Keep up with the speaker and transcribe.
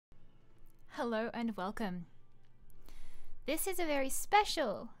Hello and welcome. This is a very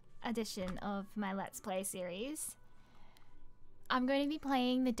special edition of my Let's Play series. I'm going to be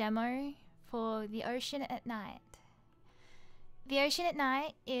playing the demo for The Ocean at Night. The Ocean at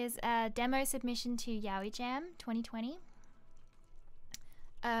Night is a demo submission to Yaoi Jam 2020.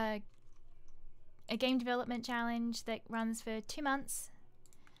 A game development challenge that runs for 2 months.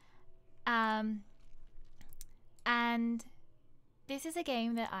 And this is a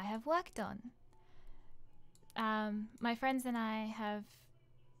game that I have worked on. My friends and I have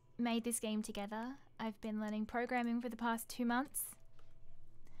made this game together. I've been learning programming for the past 2 months.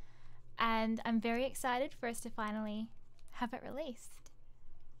 And I'm very excited for us to finally have it released.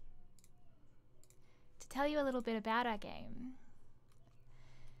 To tell you a little bit about our game.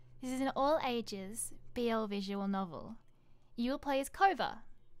 This is an all-ages BL visual novel. You will play as Kova,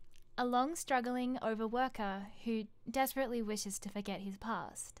 a long-struggling overworker who desperately wishes to forget his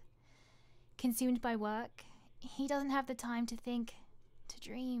past. Consumed by work, he doesn't have the time to think, to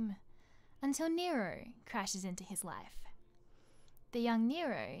dream, until Nero crashes into his life. The young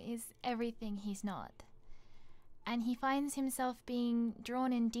Nero is everything he's not, and he finds himself being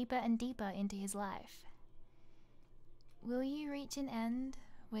drawn in deeper and deeper into his life. Will you reach an end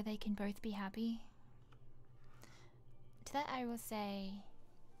where they can both be happy? To that I will say,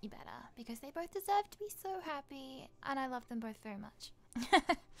 you better, because they both deserve to be so happy, and I love them both very much.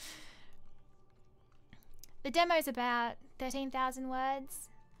 The demo's about 13,000 words,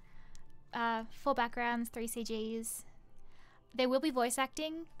 4 backgrounds, 3 CGs. There will be voice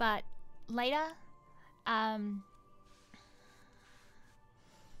acting, but later. One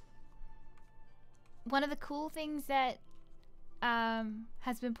of the cool things that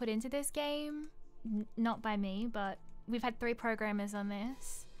has been put into this game, not by me, but we've had 3 programmers on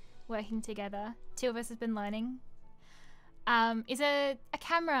this working together. 2 of us have been learning. Is a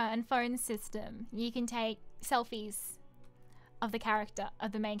camera and phone system. You can take selfies of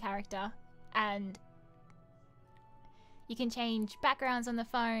the main character, and you can change backgrounds on the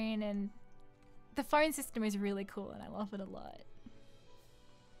phone, and the phone system is really cool and I love it a lot.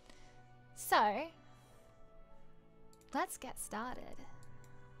 So, let's get started.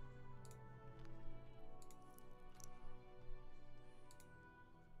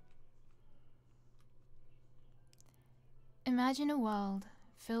 Imagine a world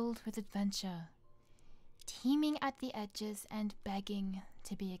filled with adventure, teeming at the edges and begging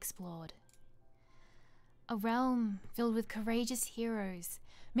to be explored. A realm filled with courageous heroes,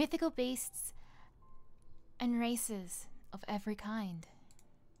 mythical beasts, and races of every kind.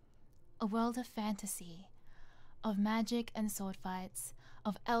 A world of fantasy, of magic and sword fights,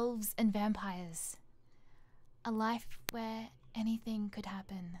 of elves and vampires. A life where anything could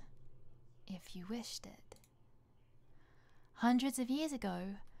happen, if you wished it. Hundreds of years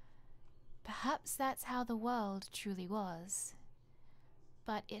ago, perhaps that's how the world truly was,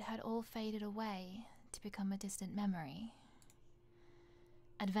 but it had all faded away to become a distant memory.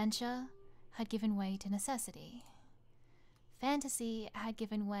 Adventure had given way to necessity. Fantasy had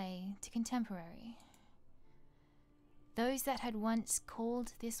given way to contemporary. Those that had once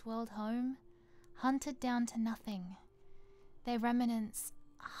called this world home hunted down to nothing, their remnants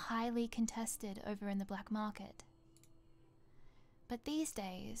highly contested over in the black market. But these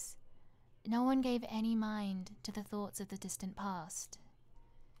days, no one gave any mind to the thoughts of the distant past.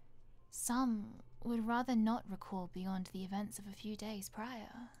 Some would rather not recall beyond the events of a few days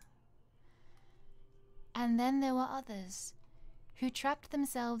prior. And then there were others who trapped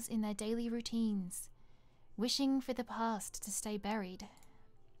themselves in their daily routines, wishing for the past to stay buried.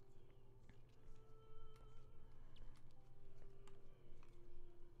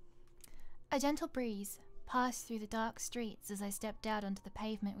 A gentle breeze passed through the dark streets as I stepped out onto the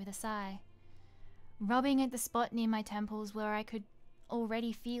pavement with a sigh, rubbing at the spot near my temples where I could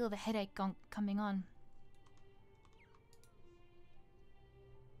already feel the headache coming on.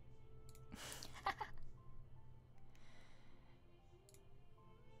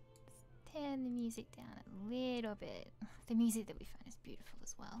 Turn the music down a little bit. The music that we found is beautiful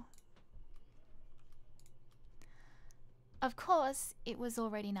as well. Of course, it was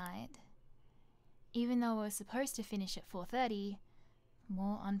already night. Even though I was supposed to finish at 4:30,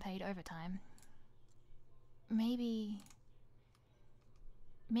 more unpaid overtime. Maybe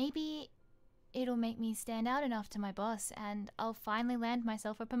it'll make me stand out enough to my boss and I'll finally land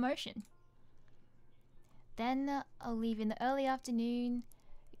myself a promotion. Then I'll leave in the early afternoon,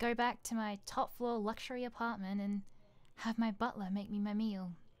 go back to my top floor luxury apartment and have my butler make me my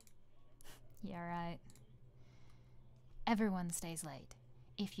meal. Yeah, right. Everyone stays late.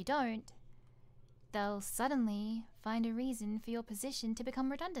 If you don't, they'll suddenly find a reason for your position to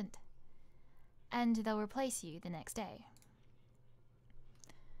become redundant. and they'll replace you the next day.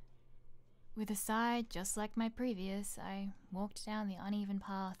 With a sigh just like my previous, I walked down the uneven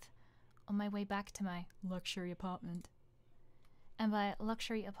path on my way back to my luxury apartment. And by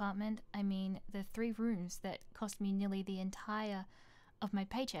luxury apartment, I mean the 3 rooms that cost me nearly the entire of my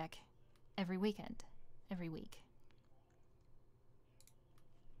paycheck every week.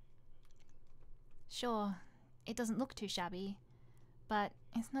 Sure, it doesn't look too shabby, but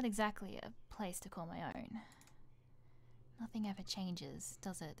it's not exactly a place to call my own. Nothing ever changes,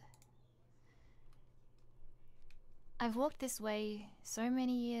 does it? I've walked this way so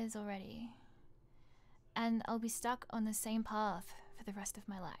many years already, and I'll be stuck on the same path for the rest of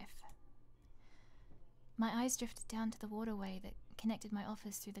my life. My eyes drifted down to the waterway that connected my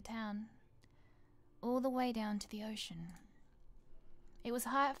office through the town, all the way down to the ocean. It was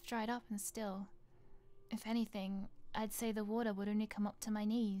half dried up and still. If anything, I'd say the water would only come up to my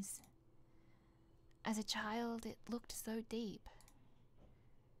knees. As a child, it looked so deep.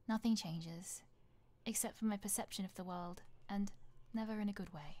 Nothing changes, except for my perception of the world, and never in a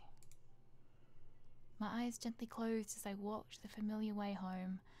good way. My eyes gently closed as I walked the familiar way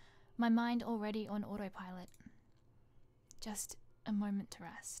home, my mind already on autopilot. Just a moment to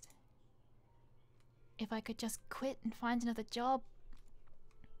rest. If I could just quit and find another job,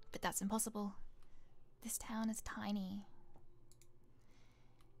 but that's impossible. This town is tiny.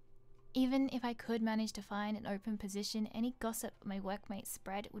 Even if I could manage to find an open position, any gossip my workmates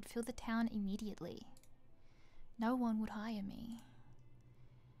spread would fill the town immediately. No one would hire me.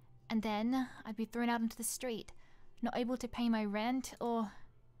 And then I'd be thrown out into the street, not able to pay my rent or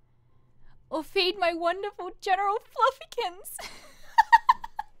feed my wonderful General Fluffykins.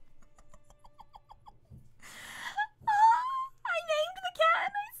 I named the cat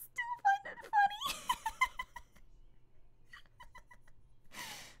and I still find it funny.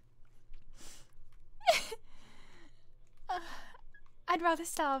 I'd rather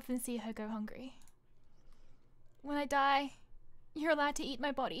starve than see her go hungry. When I die, you're allowed to eat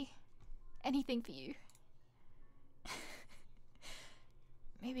my body. Anything for you.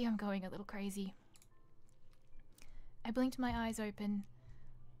 Maybe I'm going a little crazy. I blinked my eyes open,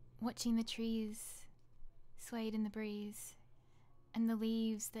 watching the trees swayed in the breeze, and the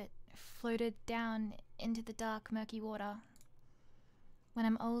leaves that floated down into the dark, murky water. When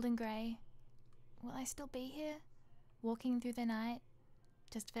I'm old and grey, will I still be here, walking through the night,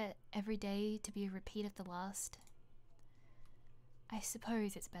 just for every day to be a repeat of the last? I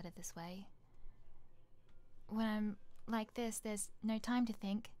suppose it's better this way. When I'm like this, there's no time to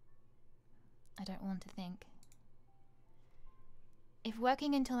think. I don't want to think. If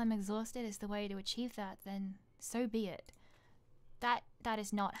working until I'm exhausted is the way to achieve that, then so be it. That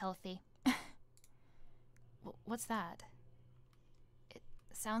is not healthy. What's that? It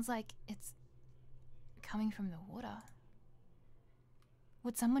sounds like it's coming from the water.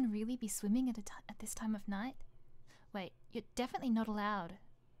 Would someone really be swimming at this time of night? Wait, you're definitely not allowed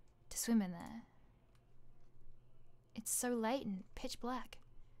to swim in there. It's so late and pitch black.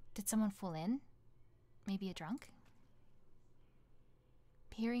 Did someone fall in? Maybe a drunk?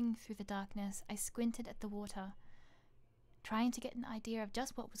 Peering through the darkness, I squinted at the water, trying to get an idea of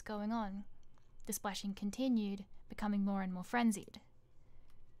just what was going on. The splashing continued, becoming more and more frenzied.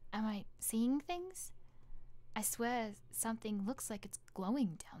 Am I seeing things? I swear something looks like it's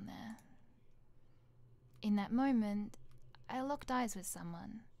glowing down there. In that moment, I locked eyes with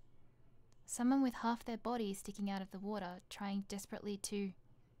someone. Someone with half their body sticking out of the water, trying desperately to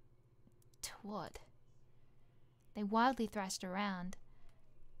what? They wildly thrashed around,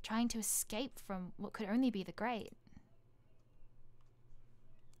 trying to escape from what could only be the grate.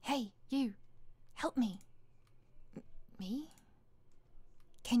 Hey, you! Help me! Me?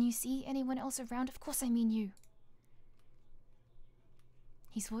 Can you see anyone else around? Of course I mean you.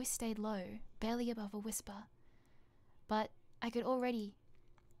 His voice stayed low, barely above a whisper, but I could already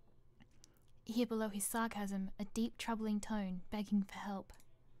hear below his sarcasm a deep, troubling tone begging for help.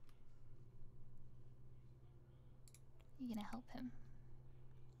 You gonna help him?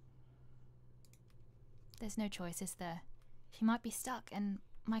 There's no choice, is there? He might be stuck, and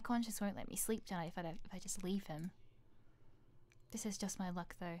my conscience won't let me sleep tonight if I just leave him. This is just my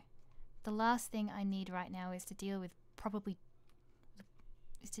luck, though. The last thing I need right now is to deal with a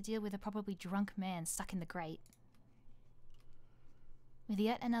probably drunk man stuck in the grate. With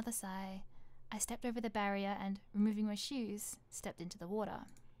yet another sigh, I stepped over the barrier and, removing my shoes, stepped into the water.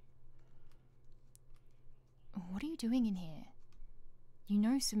 What are you doing in here? You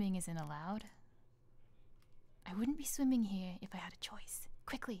know swimming isn't allowed. I wouldn't be swimming here if I had a choice.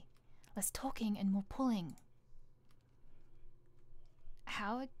 Quickly, less talking and more pulling.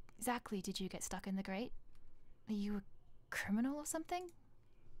 How exactly did you get stuck in the grate? Are you a criminal or something?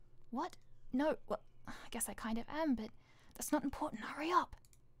 What? No, well, I guess I kind of am, but that's not important. Hurry up!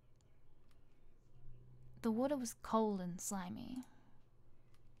 The water was cold and slimy.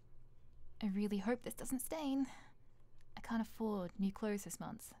 I really hope this doesn't stain. I can't afford new clothes this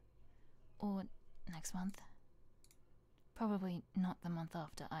month. Or next month. Probably not the month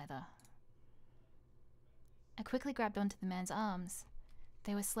after either. I quickly grabbed onto the man's arms.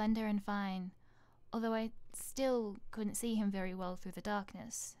 They were slender and fine, although I still couldn't see him very well through the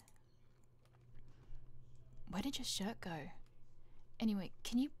darkness. Where did your shirt go? Anyway,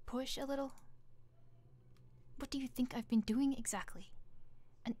 can you push a little? What do you think I've been doing exactly?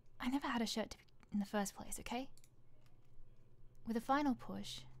 And I never had a shirt in the first place, okay? With a final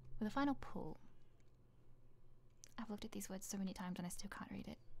pull. I've looked at these words so many times and I still can't read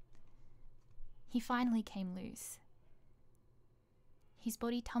it. He finally came loose. His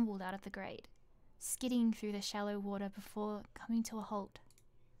body tumbled out of the grate, skidding through the shallow water before coming to a halt.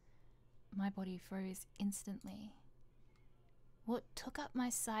 My body froze instantly. What took up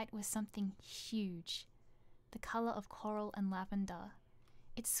my sight was something huge, the color of coral and lavender.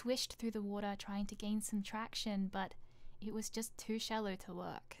 It swished through the water trying to gain some traction, but it was just too shallow to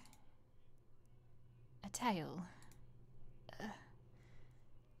work. A tail.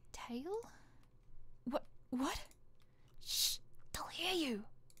 Tail? What? Shh! They'll hear you!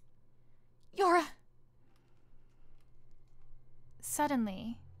 You're a...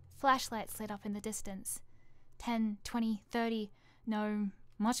 Suddenly, flashlights lit up in the distance. 10, 20, 30, no,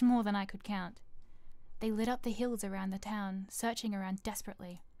 much more than I could count. They lit up the hills around the town, searching around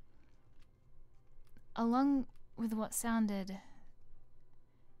desperately. Along with what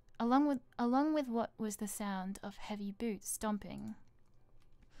was the sound of heavy boots stomping.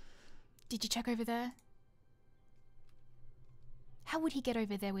 Did you check over there? How would he get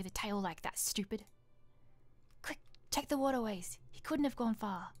over there with a tail like that, stupid? Quick, check the waterways. He couldn't have gone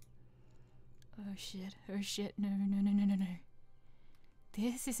far. Oh shit, no.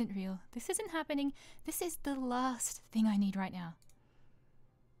 This isn't real. This isn't happening. This is the last thing I need right now.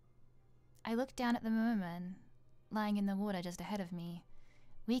 I looked down at the merman, lying in the water just ahead of me,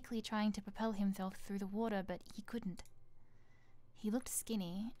 weakly trying to propel himself through the water, but he couldn't. He looked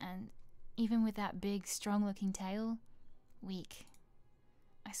skinny, and even with that big, strong-looking tail, weak.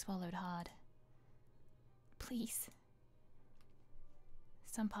 I swallowed hard. Please.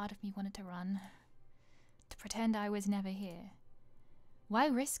 Some part of me wanted to run, to pretend I was never here. Why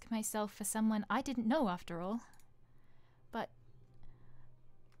risk myself for someone I didn't know, after all? But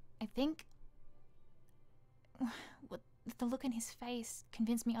I think the look in his face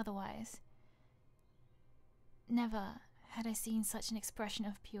convinced me otherwise. Never had I seen such an expression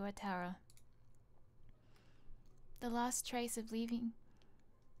of pure terror. The last trace of leaving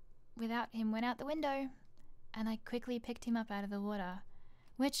without him went out the window, and I quickly picked him up out of the water,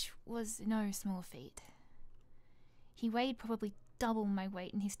 which was no small feat. He weighed probably double my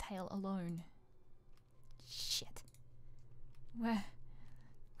weight in his tail alone. Shit. Where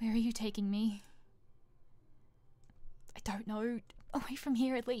are you taking me? I don't know. Away from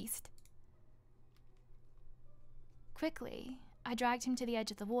here at least. Quickly, I dragged him to the edge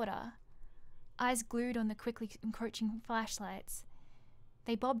of the water, eyes glued on the quickly encroaching flashlights.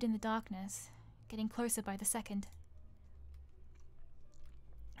 They bobbed in the darkness, getting closer by the second.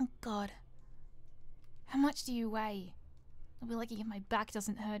 Oh God. How much do you weigh? I'll be lucky if my back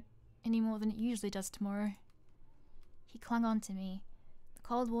doesn't hurt any more than it usually does tomorrow. He clung on to me, the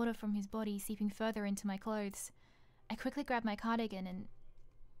cold water from his body seeping further into my clothes. I quickly grabbed my cardigan and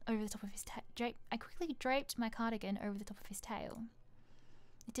over the top of his I quickly draped my cardigan over the top of his tail.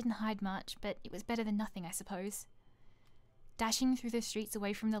 It didn't hide much, but it was better than nothing, I suppose. Dashing through the streets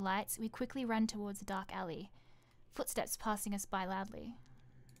away from the lights, we quickly ran towards a dark alley, footsteps passing us by loudly.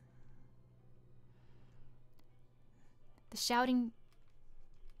 The shouting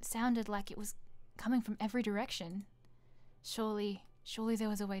sounded like it was coming from every direction. Surely there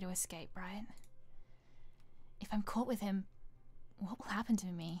was a way to escape, right? If I'm caught with him, what will happen to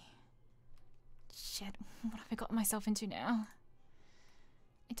me? Shit, what have I gotten myself into now?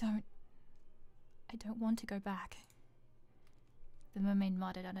 I don't want to go back. The mermaid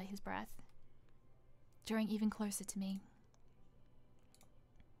muttered under his breath, drawing even closer to me.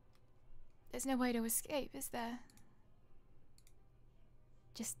 There's no way to escape, is there?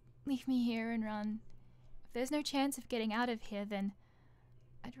 Just leave me here and run. If there's no chance of getting out of here, then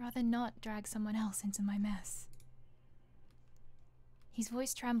I'd rather not drag someone else into my mess. His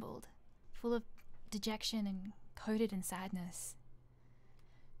voice trembled, full of dejection and coated in sadness.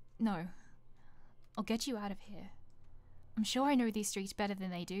 No, I'll get you out of here. I'm sure I know these streets better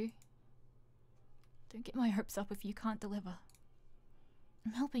than they do. Don't get my hopes up if you can't deliver.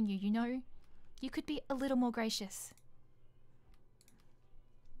 I'm helping you, you know. You could be a little more gracious.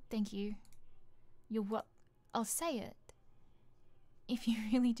 Thank you. You're what? I'll say it. If you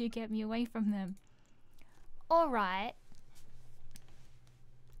really do get me away from them. Alright.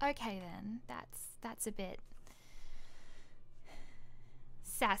 Okay then, that's a bit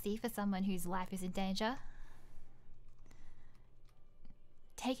sassy for someone whose life is in danger.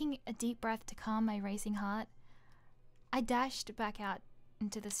 Taking a deep breath to calm my racing heart, I dashed back out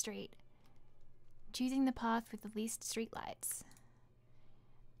into the street, choosing the path with the least streetlights.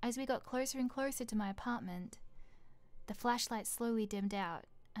 As we got closer and closer to my apartment, the flashlight slowly dimmed out,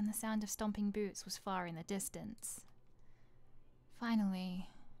 and the sound of stomping boots was far in the distance. Finally,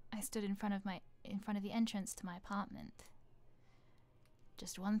 I stood in front of the entrance to my apartment.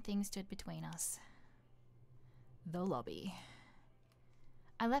 Just one thing stood between us. The lobby.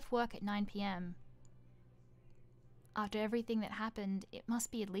 I left work at 9 p.m. After everything that happened, it must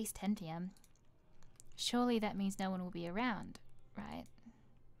be at least 10 p.m. Surely that means no one will be around, right?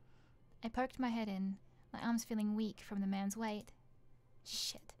 I poked my head in, my arms feeling weak from the man's weight.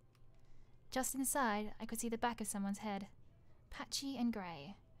 Shit. Just inside, I could see the back of someone's head, patchy and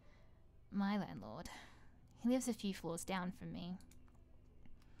grey. My landlord. He lives a few floors down from me.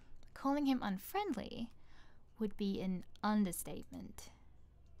 Calling him unfriendly would be an understatement.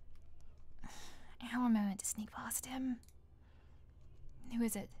 How am I meant to sneak past him? Who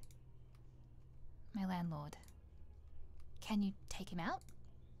is it? My landlord. Can you take him out?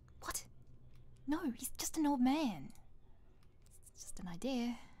 What? No, he's just an old man. It's just an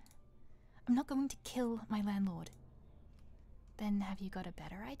idea. I'm not going to kill my landlord. Then have you got a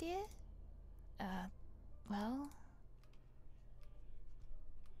better idea? Well...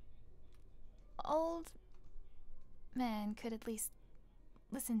 Old man could at least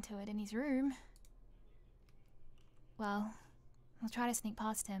listen to it in his room. Well, I'll try to sneak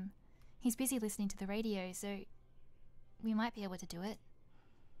past him. He's busy listening to the radio, so we might be able to do it.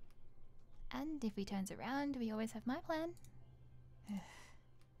 And if he turns around, we always have my plan.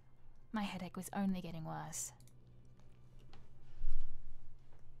 My headache was only getting worse.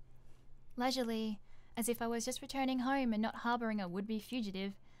 Leisurely, as if I was just returning home and not harbouring a would-be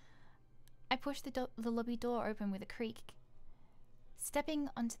fugitive, I pushed the lobby door open with a creak, stepping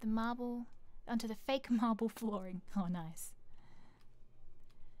onto the fake marble flooring. Oh, nice.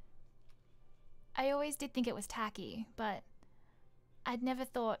 I always did think it was tacky, but I'd never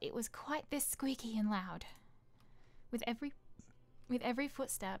thought it was quite this squeaky and loud. With every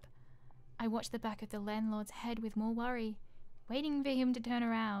footstep, I watched the back of the landlord's head with more worry, waiting for him to turn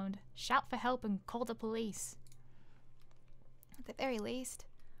around, shout for help and call the police. At the very least,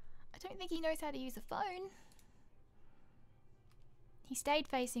 I don't think he knows how to use a phone. He stayed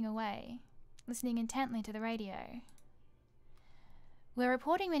facing away, listening intently to the radio. We're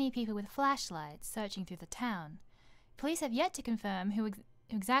reporting many people with flashlights searching through the town. Police have yet to confirm who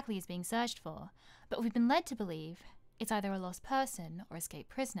exactly is being searched for, but we've been led to believe it's either a lost person or escaped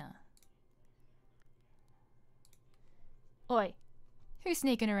prisoner. Oi, who's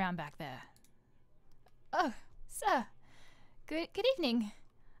sneaking around back there? Oh, sir. Good evening.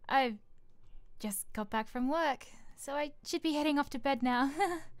 I've just got back from work, so I should be heading off to bed now.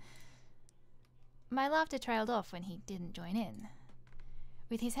 My laughter trailed off when he didn't join in.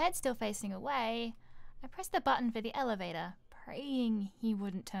 With his head still facing away, I pressed the button for the elevator, praying he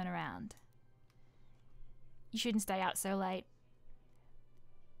wouldn't turn around. You shouldn't stay out so late.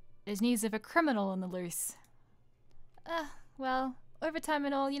 There's news of a criminal on the loose. Well, overtime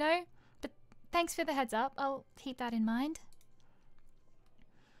and all, you know, but thanks for the heads up. I'll keep that in mind.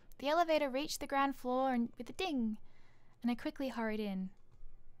 The elevator reached the ground floor and with a ding, and I quickly hurried in,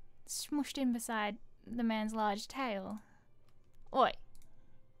 smushed in beside the man's large tail. Oi.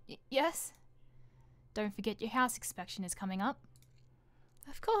 Yes? Don't forget your house inspection is coming up.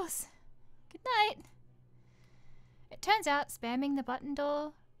 Of course. Good night. It turns out spamming the button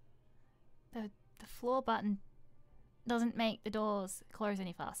door, the floor button, doesn't make the doors close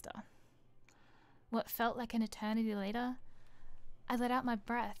any faster. What felt like an eternity later, I let out my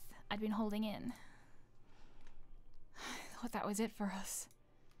breath I'd been holding in. I thought that was it for us.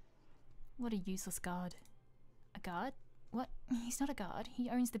 What a useless guard. A guard? What? He's not a guard. He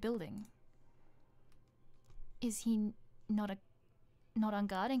owns the building. Is he not on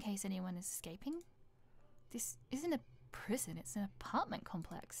guard in case anyone is escaping? This isn't a prison, it's an apartment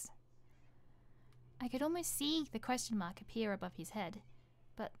complex. I could almost see the question mark appear above his head,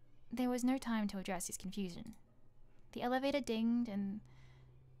 but there was no time to address his confusion. The elevator dinged and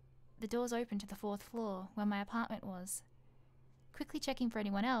the doors opened to the 4th floor, where my apartment was, Quickly checking for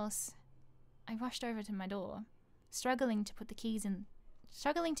anyone else, I rushed over to my door, struggling to pull the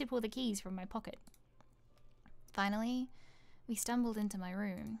keys from my pocket. Finally, we stumbled into my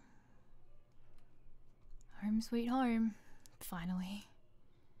room. Home sweet home, finally.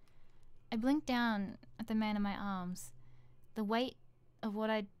 I blinked down at the man in my arms, the weight of what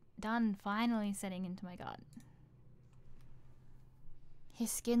I'd done finally setting into my gut. His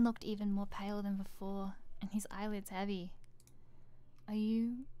skin looked even more pale than before, and his eyelids heavy. Are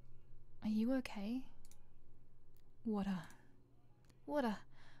you okay? Water.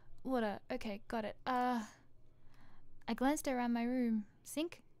 Okay, got it. I glanced around my room.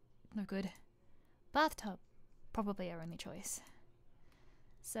 Sink? No good. Bathtub? Probably our only choice.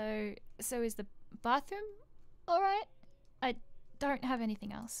 So is the bathroom alright? I don't have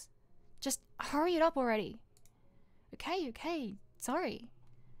anything else. Just hurry it up already. Okay, sorry.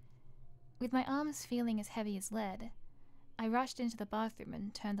 With my arms feeling as heavy as lead, I rushed into the bathroom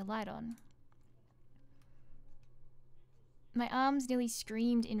and turned the light on. My arms nearly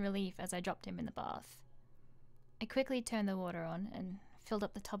screamed in relief as I dropped him in the bath. I quickly turned the water on and filled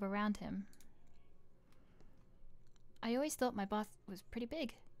up the tub around him. I always thought my bath was pretty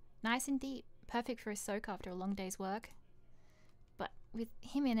big, nice and deep, perfect for a soak after a long day's work. But with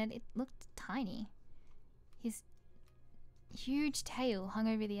him in it, it looked tiny. His huge tail hung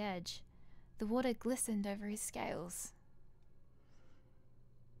over the edge. The water glistened over his scales.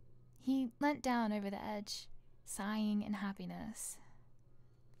 He leant down over the edge, sighing in happiness.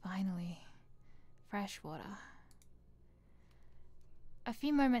 Finally, fresh water. A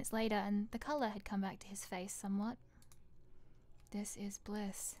few moments later, and the colour had come back to his face somewhat. This is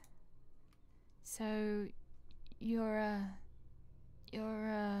bliss. So, I'm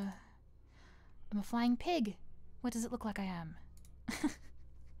a flying pig. What does it look like I am?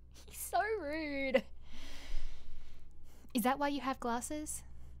 He's so rude. Is that why you have glasses?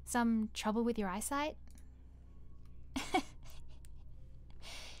 Some trouble with your eyesight?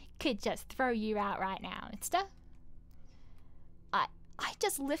 Could just throw you out right now, mister. I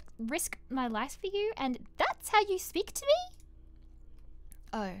just risk my life for you, and that's how you speak to me?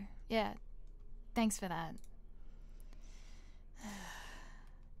 Oh, yeah. Thanks for that.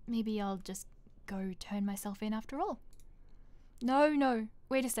 Maybe I'll just go turn myself in after all. No,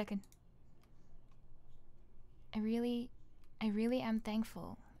 wait a second. I really am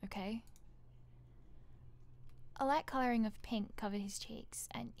thankful, okay? A light colouring of pink covered his cheeks,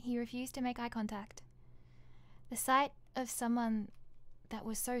 and he refused to make eye contact. The sight of someone that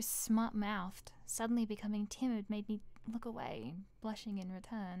was so smart-mouthed suddenly becoming timid made me look away, blushing in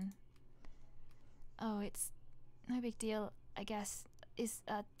return. Oh, it's no big deal, I guess. Is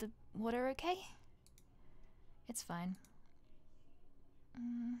the water okay? It's fine.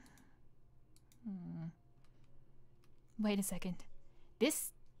 Wait a second.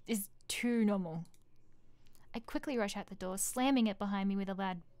 This is too normal. I quickly rush out the door, slamming it behind me with a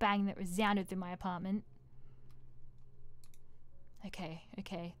loud bang that resounded through my apartment.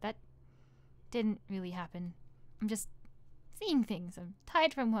 Okay, that didn't really happen. I'm just seeing things. I'm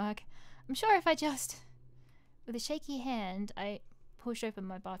tired from work. I'm sure if I just... With a shaky hand, I push open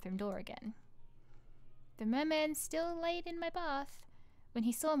my bathroom door again. The merman still laid in my bath. When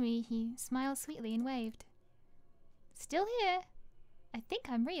he saw me, he smiled sweetly and waved. Still here. I think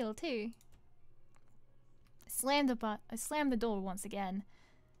I'm real, too. I slammed the door once again,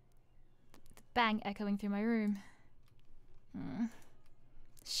 the bang echoing through my room.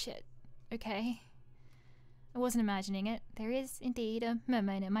 Shit. Okay. I wasn't imagining it. There is indeed a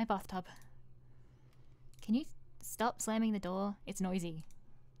mermaid in my bathtub. Can you stop slamming the door? It's noisy.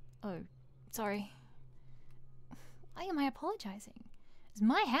 Oh, sorry. Why am I apologizing? It's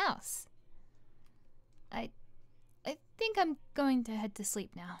my house. I think I'm going to head to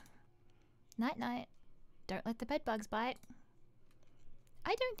sleep now. Night-night. Don't let the bedbugs bite.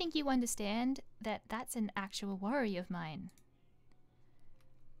 I don't think you understand that that's an actual worry of mine.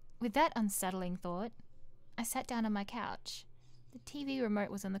 With that unsettling thought, I sat down on my couch. The TV remote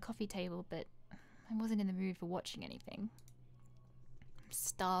was on the coffee table, but I wasn't in the mood for watching anything. I'm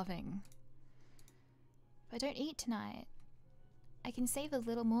starving. If I don't eat tonight, I can save a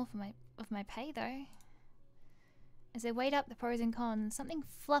little more of my pay, though. As I weighed up the pros and cons, something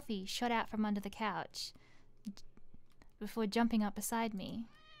fluffy shot out from under the couch before jumping up beside me.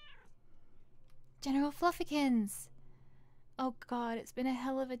 General Fluffykins! Oh god, it's been a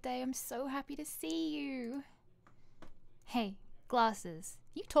hell of a day. I'm so happy to see you. Hey, glasses.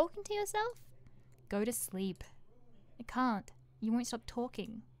 You talking to yourself? Go to sleep. I can't. You won't stop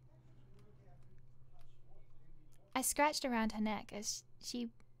talking. I scratched around her neck as she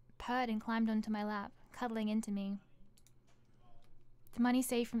purred and climbed onto my lap, cuddling into me. The money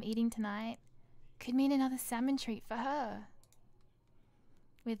saved from eating tonight could mean another salmon treat for her.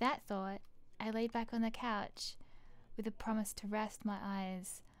 With that thought, I laid back on the couch with a promise to rest my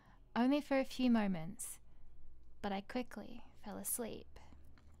eyes only for a few moments, but I quickly fell asleep.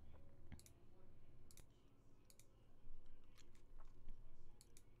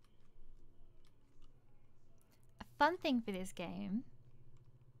 A fun thing for this game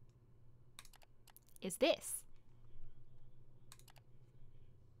is this.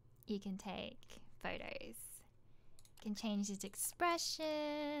 You can take photos. You can change his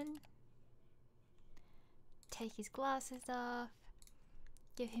expression, take his glasses off,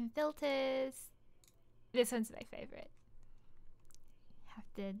 give him filters. This one's my favorite.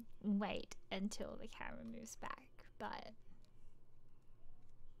 Have to wait until the camera moves back, but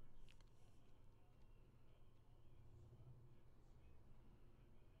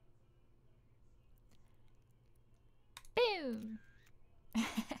boom!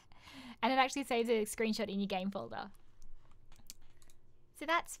 And it actually saves a screenshot in your game folder. So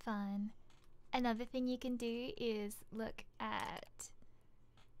that's fun. Another thing you can do is look at...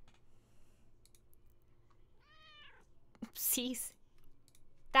 Oopsies.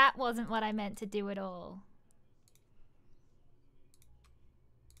 That wasn't what I meant to do at all.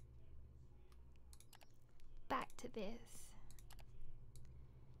 Back to this.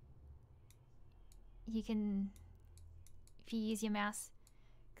 You can, if you use your mouse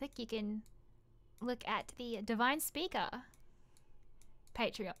click, you can look at the Divine Speaker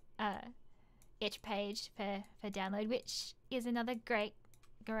Patreon itch page for download, which is another great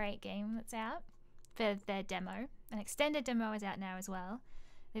game that's out for their demo. An extended demo is out now as well.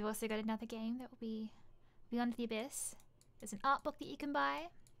 They've also got another game that will be Beyond the Abyss. There's an art book that you can buy.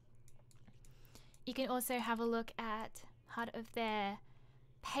 You can also have a look at part of their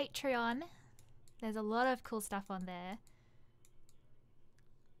Patreon. There's a lot of cool stuff on there.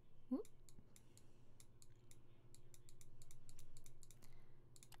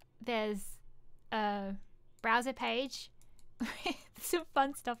 There's a browser page with some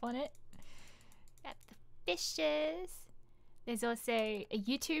fun stuff on it. Got the fishes. There's also a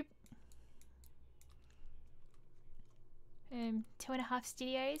YouTube 2.5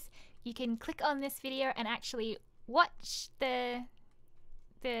 Studios. You can click on this video and actually watch the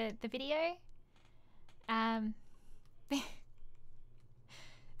video.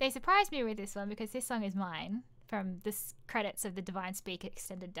 They surprised me with this one because this song is mine from the credits of the Divine Speak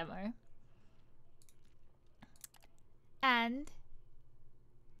extended demo. And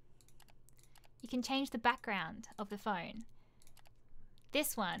you can change the background of the phone.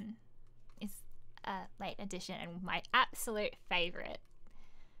 This one is a late edition and my absolute favorite.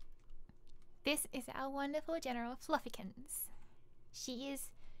 This is our wonderful General Fluffykins. She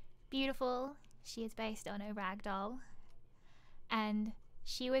is beautiful. She is based on a ragdoll, and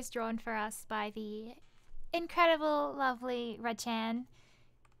she was drawn for us by the incredible, lovely Radchan,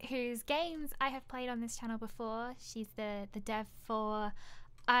 whose games I have played on this channel before. She's the dev for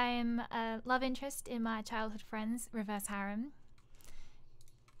I'm a love interest in my childhood friend's Reverse Harem.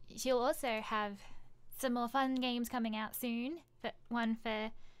 She'll also have some more fun games coming out soon, but one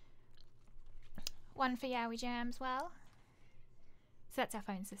for Yaoi Jam as well. So that's our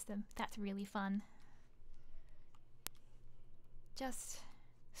phone system. That's really fun. Just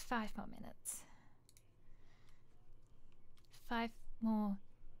 5 more minutes. 5 more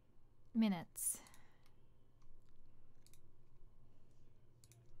minutes.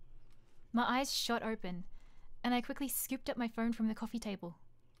 My eyes shot open, and I quickly scooped up my phone from the coffee table.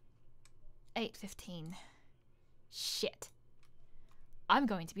 8:15. Shit. I'm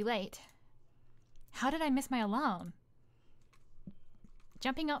going to be late. How did I miss my alarm?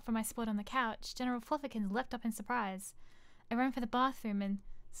 Jumping up from my spot on the couch, General Fluffykins leapt up in surprise. I ran for the bathroom and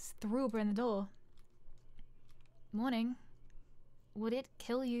threw open the door. Morning. Would it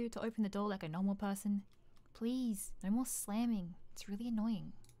kill you to open the door like a normal person? Please, no more slamming. It's really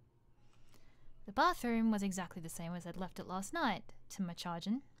annoying. The bathroom was exactly the same as I'd left it last night, to my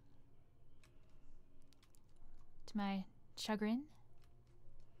chagrin. To my chagrin.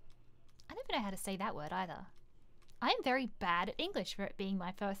 I don't even know how to say that word either. I am very bad at English for it being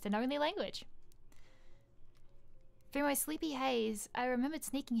my first and only language. Through my sleepy haze, I remembered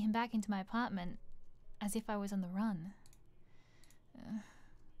sneaking him back into my apartment, as if I was on the run.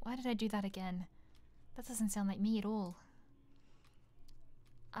 Why did I do that again? That doesn't sound like me at all.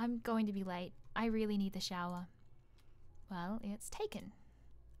 I'm going to be late. I really need the shower. Well, it's taken.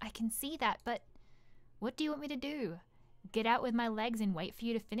 I can see that, but what do you want me to do? Get out with my legs and wait for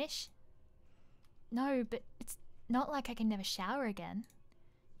you to finish? No, but it's not like I can never shower again.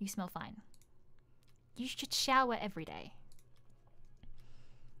 You smell fine. You should shower every day.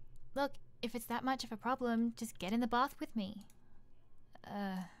 Look, if it's that much of a problem, just get in the bath with me.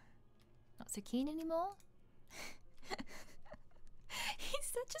 Not so keen anymore? He's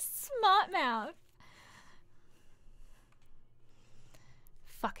such a smart mouth.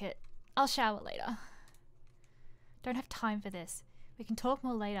 Fuck it. I'll shower later. Don't have time for this. We can talk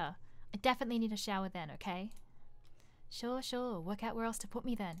more later. I definitely need a shower then, okay? Sure. Work out where else to put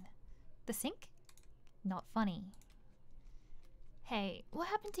me then. The sink? Not funny. Hey, what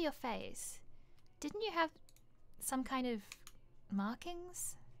happened to your face? Didn't you have some kind of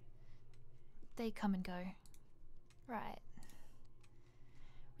markings? They come and go. Right.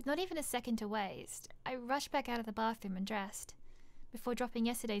 With not even a second to waste, I rushed back out of the bathroom and dressed, before dropping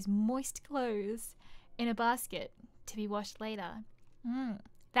yesterday's moist clothes in a basket to be washed later.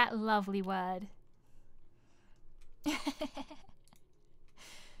 That lovely word.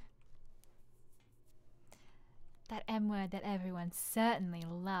 That M word that everyone certainly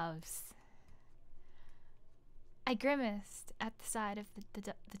loves. I grimaced at the sight of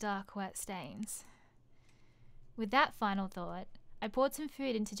the dark, wet stains. With that final thought, I poured some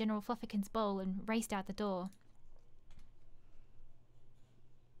food into General Fluffikin's bowl and raced out the door.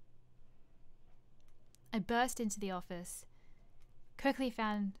 I burst into the office, quickly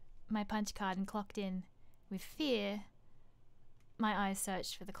found my punch card and clocked in. With fear, my eyes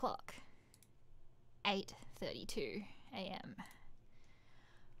searched for the clock. 8:32 a.m.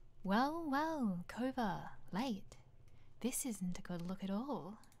 Well, Kova, late. This isn't a good look at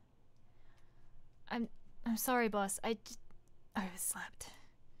all. I'm sorry, boss. I just overslept.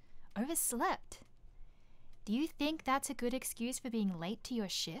 Overslept? Do you think that's a good excuse for being late to your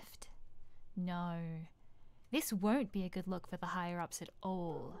shift? No. This won't be a good look for the higher-ups at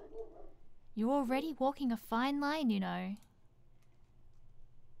all. You're already walking a fine line, you know.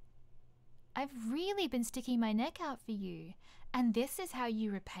 I've really been sticking my neck out for you, and this is how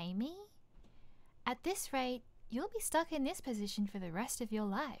you repay me? At this rate, you'll be stuck in this position for the rest of your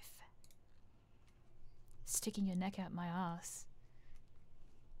life. Sticking your neck out my ass.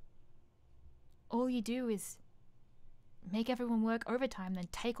 All you do is make everyone work overtime, then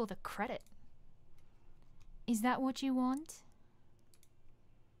take all the credit. Is that what you want?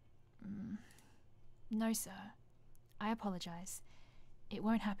 No, sir. I apologize. It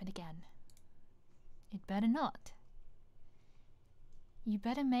won't happen again. It better not. You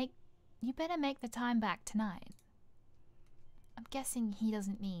better make the time back tonight. I'm guessing he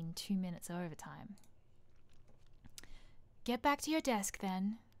doesn't mean 2 minutes of overtime. Get back to your desk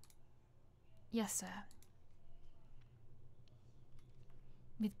then. Yes, sir.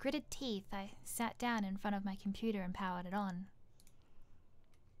 With gritted teeth, I sat down in front of my computer and powered it on.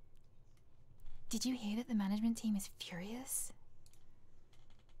 Did you hear that the management team is furious?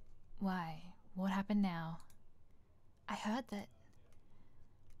 Why? What happened now? I heard that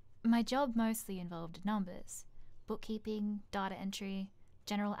my job mostly involved numbers, bookkeeping, data entry,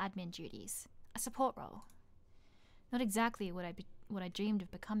 general admin duties, a support role. Not exactly what I dreamed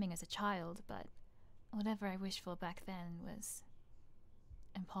of becoming as a child, but whatever I wished for back then was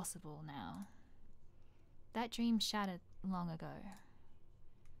impossible now. That dream shattered long ago.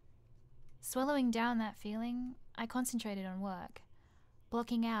 Swallowing down that feeling, I concentrated on work,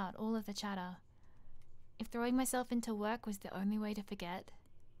 blocking out all of the chatter. If throwing myself into work was the only way to forget,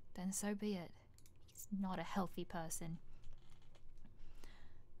 then so be it. He's not a healthy person.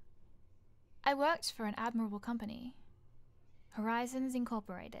 I worked for an admirable company, Horizons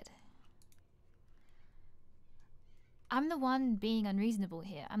Incorporated. I'm the one being unreasonable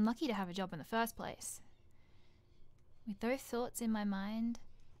here. I'm lucky to have a job in the first place. With those thoughts in my mind,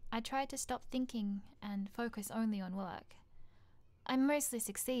 I tried to stop thinking and focus only on work. I mostly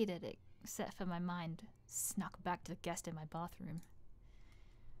succeeded, except for my mind snuck back to the guest in my bathroom.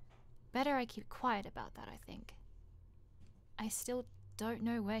 Better I keep quiet about that, I think. I still don't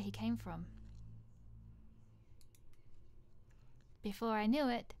know where he came from. Before I knew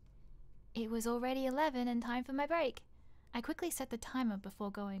it, it was already 11 and time for my break. I quickly set the timer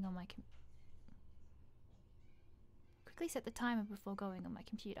before going on my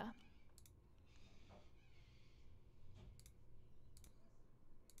computer.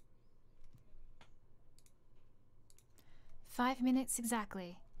 5 minutes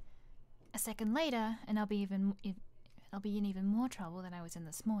exactly. A second later, and I'll be in even more trouble than I was in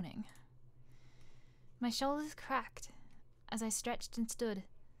this morning. My shoulders cracked as I stretched and stood,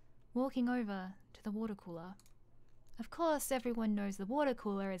 walking over to the water cooler. Of course, everyone knows the water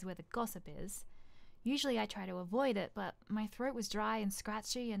cooler is where the gossip is. Usually I try to avoid it, but my throat was dry and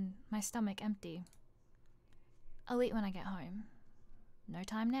scratchy and my stomach empty. I'll eat when I get home. No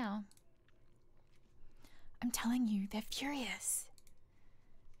time now. I'm telling you, they're furious.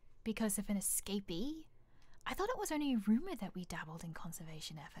 because of an escapee? I thought it was only a rumor that we dabbled in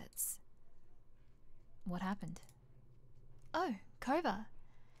conservation efforts. What happened? Oh, Kova.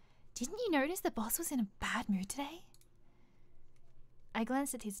 Didn't you notice the boss was in a bad mood today? I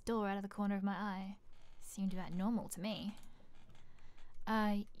glanced at his door out of the corner of my eye. Seemed about normal to me.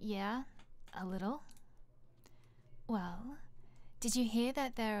 Yeah, a little. Well, did you hear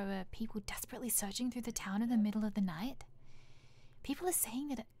that there were people desperately searching through the town in the middle of the night? People are saying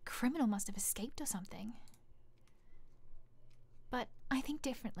that a criminal must have escaped or something. But I think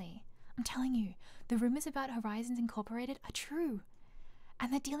differently. I'm telling you, the rumors about Horizons Incorporated are true.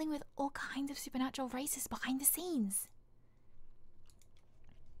 And they're dealing with all kinds of supernatural races behind the scenes.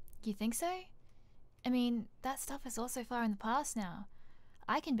 You think so? I mean, that stuff is all so far in the past now.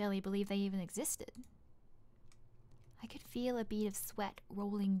 I can barely believe they even existed. I could feel a bead of sweat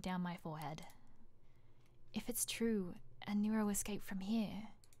rolling down my forehead. If it's true, and Nero escaped from here,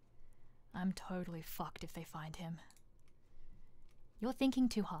 I'm totally fucked if they find him. You're thinking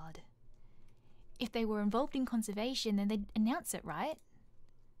too hard. If they were involved in conservation, then they'd announce it, right?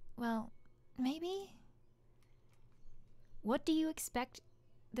 Well, maybe? What do you expect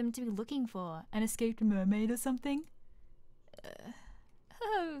them to be looking for? An escaped mermaid or something?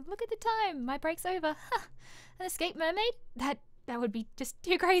 Oh, look at the time. My break's over. An escaped mermaid? That would be just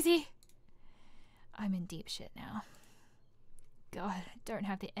too crazy. I'm in deep shit now. God, I don't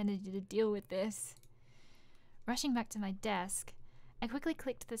have the energy to deal with this. Rushing back to my desk, I quickly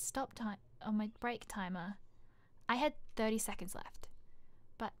clicked the stop time on my break timer. I had 30 seconds left.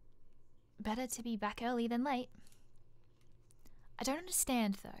 But better to be back early than late. I don't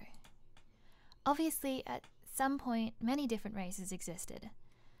understand, though. Obviously, at some point, many different races existed.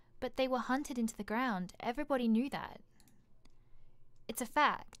 But they were hunted into the ground. Everybody knew that. It's a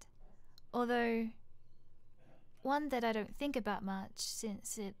fact. Although, one that I don't think about much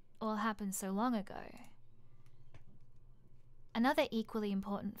since it all happened so long ago. Another equally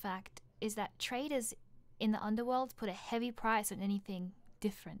important fact is that traders in the underworld put a heavy price on anything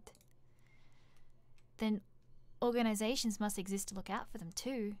different. Then organizations must exist to look out for them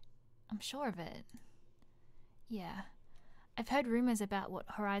too. I'm sure of it. Yeah, I've heard rumors about what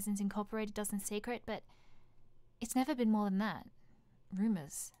Horizons Incorporated does in secret, but it's never been more than that.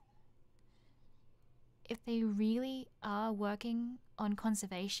 Rumors. If they really are working on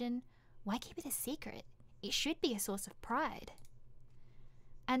conservation, why keep it a secret? It should be a source of pride.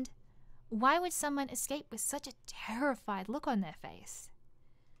 And why would someone escape with such a terrified look on their face?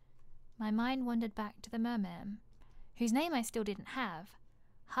 My mind wandered back to the merman, whose name I still didn't have,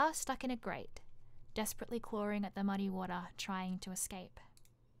 half stuck in a grate, desperately clawing at the muddy water, trying to escape.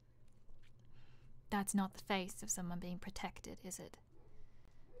 That's not the face of someone being protected, is it?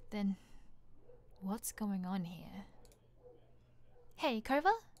 Then, what's going on here? Hey,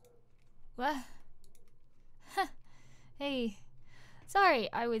 Kova? What? Hey. Sorry,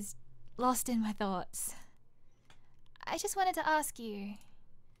 I was lost in my thoughts. I just wanted to ask you...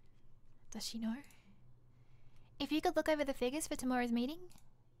 Does she know? If you could look over the figures for tomorrow's meeting?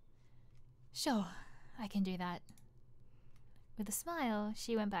 Sure, I can do that. With a smile,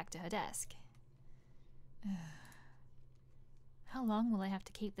 she went back to her desk. How long will I have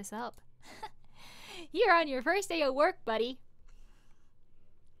to keep this up? You're on your first day of work, buddy.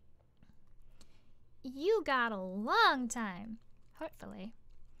 You got a long time. Hopefully.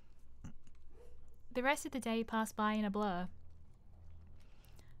 The rest of the day passed by in a blur.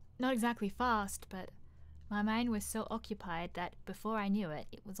 Not exactly fast, but my mind was so occupied that before I knew it,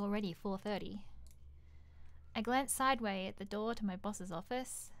 it was already 4:30. I glanced sideways at the door to my boss's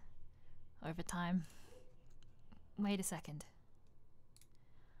office. Overtime. Wait a second.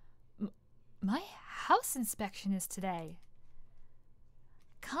 My house inspection is today.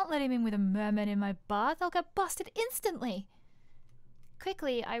 Can't let him in with a merman in my bath. I'll get busted instantly.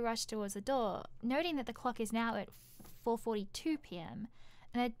 Quickly, I rushed towards the door, noting that the clock is now at 4:42 p.m.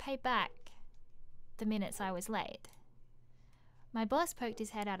 and I'd pay back the minutes I was late. My boss poked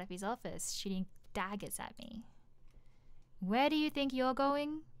his head out of his office, shooting daggers at me. Where do you think you're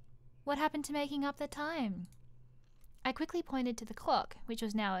going? What happened to making up the time? I quickly pointed to the clock, which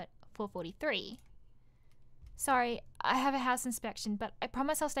was now at 4:43. Sorry, I have a house inspection, but I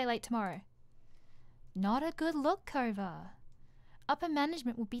promise I'll stay late tomorrow. Not a good look, Kova. Upper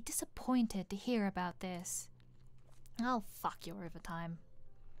management will be disappointed to hear about this. Oh, fuck your overtime.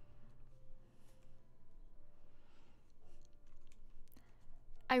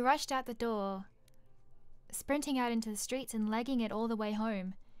 I rushed out the door, sprinting out into the streets and legging it all the way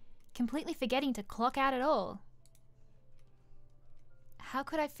home, completely forgetting to clock out at all. How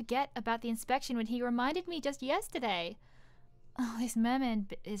could I forget about the inspection when he reminded me just yesterday? Oh, this merman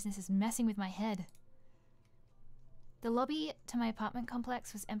business is messing with my head. The lobby to my apartment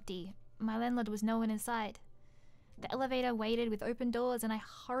complex was empty. My landlord was no one in sight. The elevator waited with open doors, and I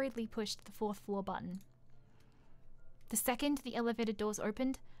hurriedly pushed the 4th floor button. The second the elevator doors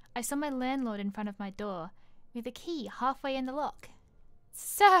opened, I saw my landlord in front of my door, with the key halfway in the lock.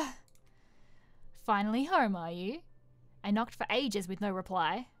 Sir! Finally home, are you? I knocked for ages with no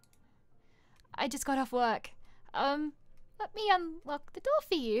reply. I just got off work. Let me unlock the door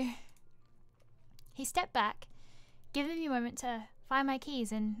for you. He stepped back, giving me a moment to find my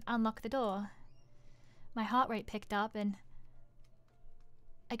keys and unlock the door. My heart rate picked up and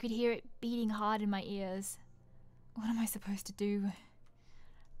I could hear it beating hard in my ears. What am I supposed to do?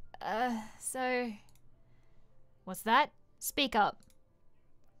 So... What's that? Speak up.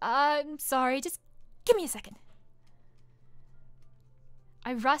 I'm sorry, just give me a second.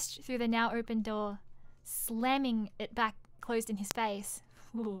 I rushed through the now open door, slamming it back closed in his face.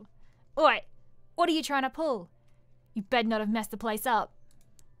 Ooh. Oi, what are you trying to pull? You better not have messed the place up.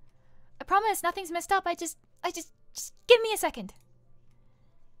 I promise, nothing's messed up. Just give me a second.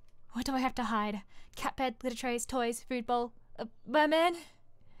 What do I have to hide? Cat bed, litter trays, toys, food bowl, a merman?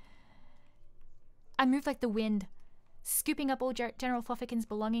 I moved like the wind, scooping up all General Fluffikin's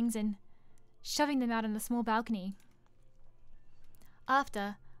belongings and shoving them out on the small balcony.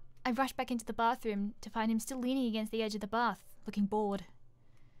 After, I rushed back into the bathroom to find him still leaning against the edge of the bath, looking bored.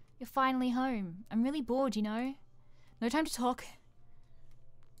 You're finally home. I'm really bored, you know. No time to talk.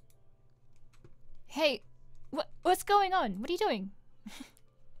 Hey, what's going on? What are you doing?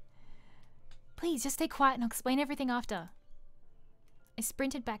 Please, just stay quiet and I'll explain everything after. I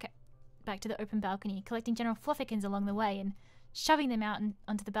sprinted back to the open balcony, collecting General Fluffikins along the way and shoving them out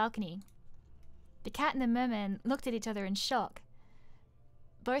onto the balcony. The cat and the merman looked at each other in shock.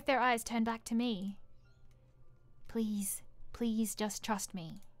 Both their eyes turned back to me. Please, please just trust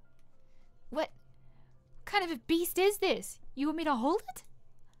me. What kind of a beast is this? You want me to hold it?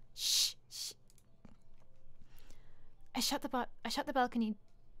 Shh, shh. I shut the balcony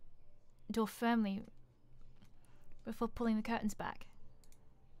door firmly before pulling the curtains back.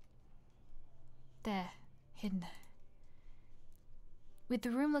 There, hidden. With the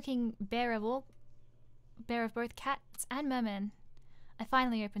room looking bare of both cats and mermen, I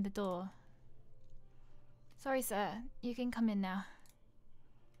finally opened the door. Sorry, sir. You can come in now.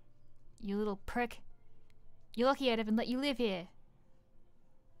 You little prick. You're lucky I'd even let you live here.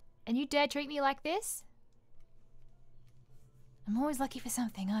 And you dare treat me like this? I'm always lucky for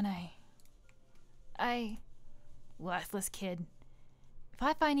something, aren't I? Worthless kid. If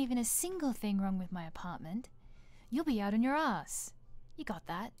I find even a single thing wrong with my apartment, you'll be out on your ass. You got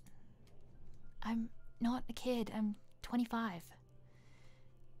that? I'm not a kid. I'm 25.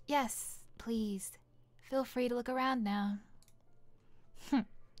 Yes, please. Feel free to look around now. You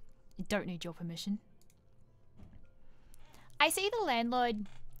don't need your permission. I see the landlord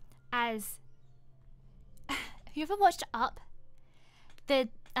as... Have you ever watched Up? The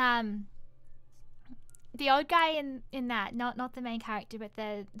old guy in that, not the main character, but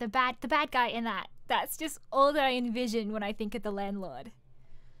the bad guy in that. That's just all that I envision when I think of the landlord.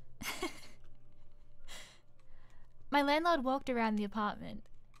 My landlord walked around the apartment,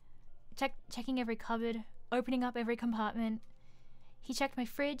 checking every cupboard, opening up every compartment. He checked my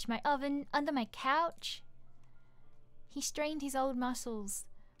fridge, my oven, under my couch. He strained his old muscles,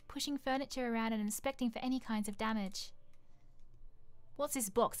 pushing furniture around and inspecting for any kinds of damage. What's this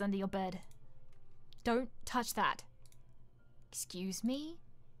box under your bed? Don't touch that. Excuse me?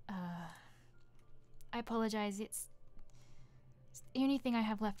 I apologize. It's the only thing I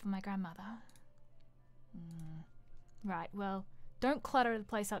have left from my grandmother. Right, well, don't clutter the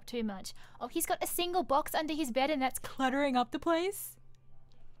place up too much. Oh, he's got a single box under his bed and that's cluttering up the place?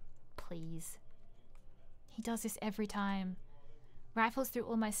 Please. He does this every time. Rifles through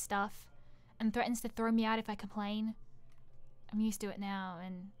all my stuff and threatens to throw me out if I complain. I'm used to it now,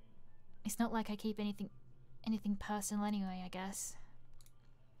 and it's not like I keep anything personal anyway, I guess.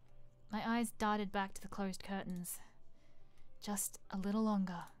 My eyes darted back to the closed curtains. Just a little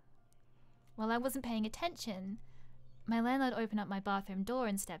longer. While I wasn't paying attention, my landlord opened up my bathroom door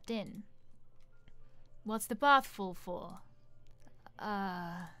and stepped in. What's the bath full for?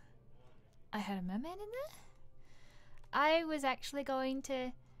 I had a merman in there? I was actually going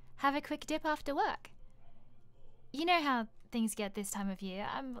to have a quick dip after work. You know how things get this time of year.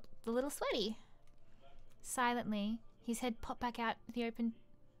 I'm a little sweaty. Silently, his head popped back out the open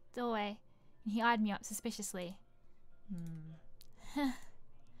doorway, and he eyed me up suspiciously.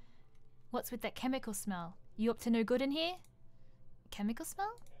 What's with that chemical smell? You up to no good in here? Chemical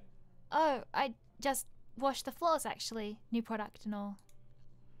smell? Oh, I just wash the floors, actually. New product and all.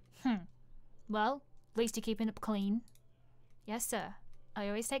 Well, at least you're keeping it clean. Yes, sir. I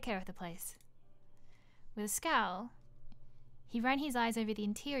always take care of the place. With a scowl, he ran his eyes over the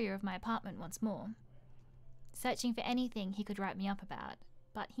interior of my apartment once more, searching for anything he could write me up about,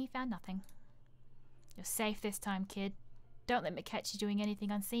 but he found nothing. You're safe this time, kid. Don't let me catch you doing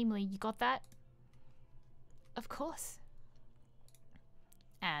anything unseemly. You got that? Of course.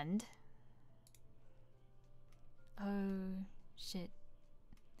 And... oh, shit.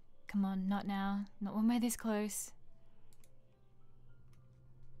 Come on, not now. Not when we're this close.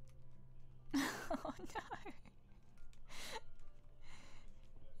 Oh no.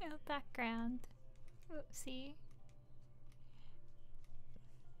 Your background. Oopsie.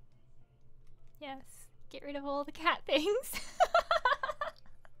 Yes, get rid of all the cat things.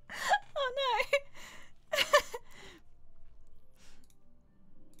 Oh no.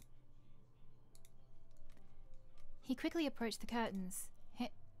 He quickly approached the curtains,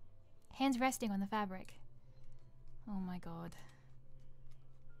 hands resting on the fabric. Oh my god.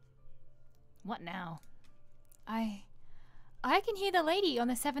 What now? I can hear the lady on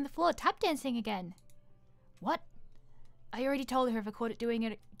the 7th floor tap dancing again. What? I already told her if I caught it doing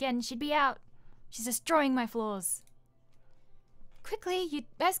it again, she'd be out. She's destroying my floors. Quickly, you'd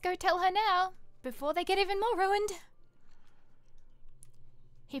best go tell her now, before they get even more ruined.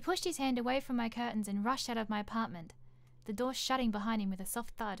 He pushed his hand away from my curtains and rushed out of my apartment, the door shutting behind him with a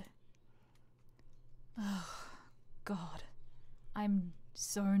soft thud. Oh, God. I'm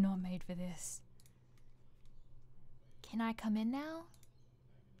so not made for this. Can I come in now?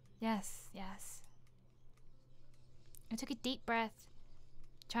 Yes, yes. I took a deep breath,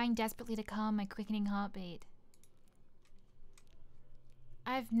 trying desperately to calm my quickening heartbeat.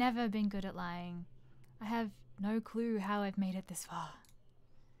 I've never been good at lying. I have no clue how I've made it this far.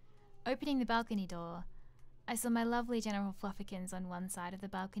 Opening the balcony door, I saw my lovely General Fluffykins on one side of the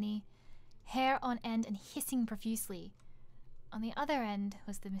balcony, hair on end and hissing profusely. On the other end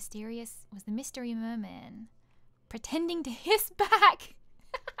was the mystery merman, pretending to hiss back.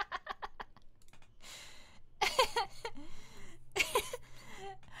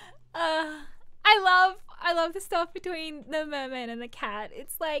 I love the stuff between the merman and the cat.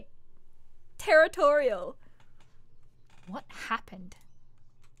 It's like territorial. What happened?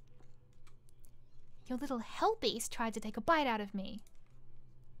 Your little hell beast tried to take a bite out of me.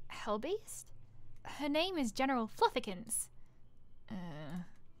 Hell beast? Her name is General Fluffykins. Are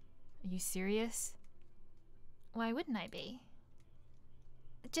you serious? Why wouldn't I be?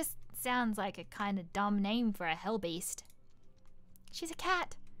 It just sounds like a kind of dumb name for a hell beast. She's a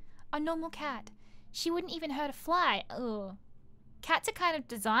cat. A normal cat. She wouldn't even hurt a fly. Ugh. Cats are kind of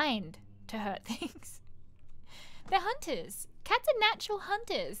designed to hurt things. They're hunters. Cats are natural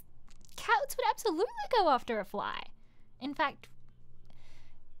hunters. Cats would absolutely go after a fly. In fact,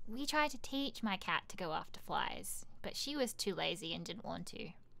 we tried to teach my cat to go after flies, but she was too lazy and didn't want to.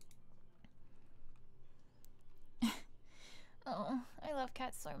 Oh, I love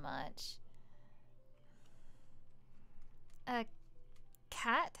cats so much. A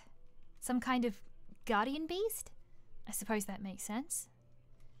cat? Some kind of guardian beast? I suppose that makes sense.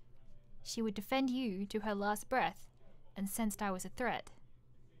 She would defend you to her last breath, and sensed I was a threat.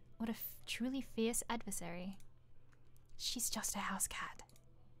 What a truly fierce adversary. She's just a house cat.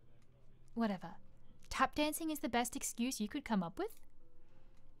 Whatever. Tap dancing is the best excuse you could come up with?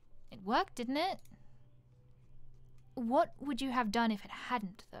 It worked, didn't it? What would you have done if it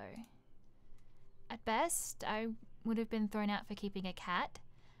hadn't, though? At best, I would have been thrown out for keeping a cat.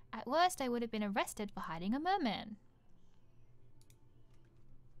 At worst, I would have been arrested for hiding a merman.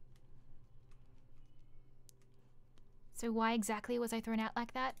 So why exactly was I thrown out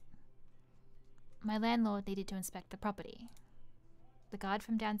like that? My landlord needed to inspect the property. The guard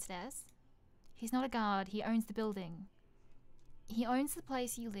from downstairs? He's not a guard, he owns the building. He owns the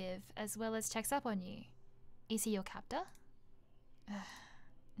place you live, as well as checks up on you. Is he your captor?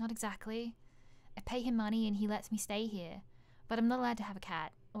 Not exactly. I pay him money and he lets me stay here, but I'm not allowed to have a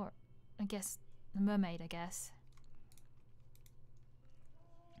cat. Or, I guess, a mermaid, I guess.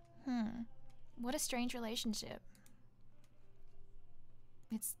 What a strange relationship.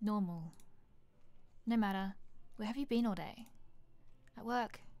 It's normal. No matter. Where have you been all day? At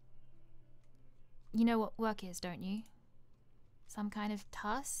work. You know what work is, don't you? Some kind of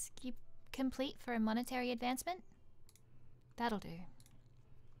task you complete for a monetary advancement? That'll do.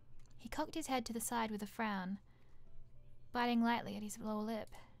 He cocked his head to the side with a frown, biting lightly at his lower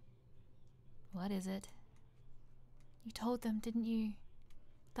lip. What is it? You told them, didn't you?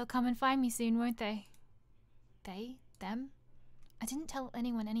 They'll come and find me soon, won't they? They? Them? I didn't tell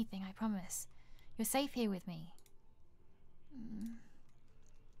anyone anything, I promise. You're safe here with me.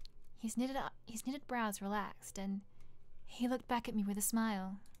 His knitted brows relaxed, and he looked back at me with a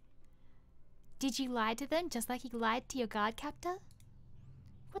smile. Did you lie to them just like you lied to your guard captor?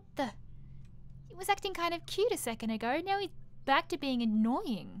 What the? He was acting kind of cute a second ago. Now he's back to being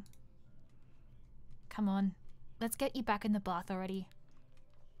annoying. Come on, let's get you back in the bath already.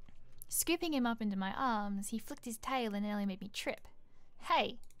 Scooping him up into my arms, he flicked his tail and nearly made me trip.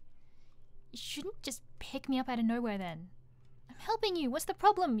 Hey, you shouldn't just pick me up out of nowhere then. I'm helping you. What's the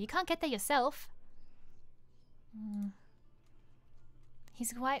problem? You can't get there yourself.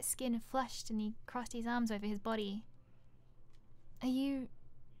 His white skin flushed and he crossed his arms over his body. Are you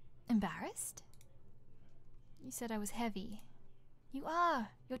embarrassed? You said I was heavy. You are.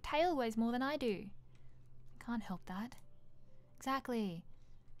 Your tail weighs more than I do. I can't help that. Exactly.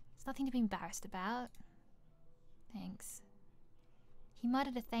 It's nothing to be embarrassed about. Thanks. He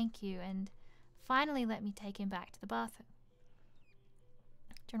muttered a thank you and finally let me take him back to the bathroom.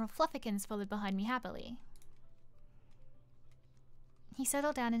 General Fluffykins followed behind me happily. He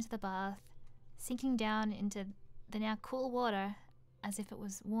settled down into the bath, sinking down into the now cool water as if it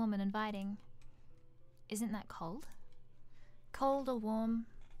was warm and inviting. Isn't that cold? Cold or warm,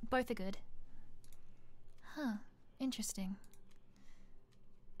 both are good. Huh, interesting.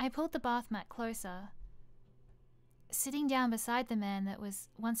 I pulled the bath mat closer, sitting down beside the man that was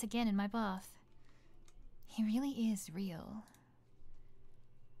once again in my bath. He really is real.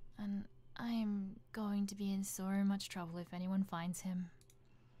 And I'm going to be in so much trouble if anyone finds him.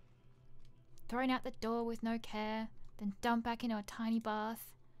 Thrown out the door with no care, then dumped back into a tiny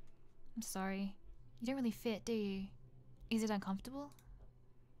bath. I'm sorry. You don't really fit, do you? Is it uncomfortable?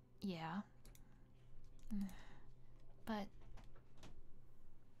 Yeah. But...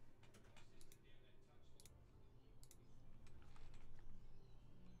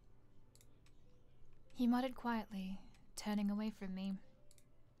 He muttered quietly, turning away from me.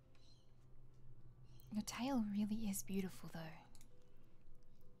 Your tail really is beautiful, though.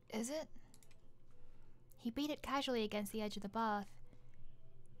 Is it? He beat it casually against the edge of the bath,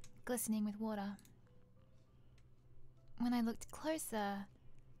 glistening with water. When I looked closer,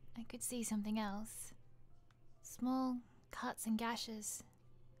 I could see something else. Small cuts and gashes.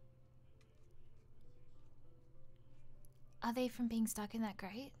 Are they from being stuck in that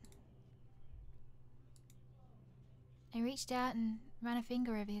grate? I reached out and ran a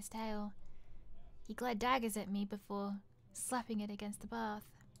finger over his tail. He glared daggers at me before slapping it against the bath.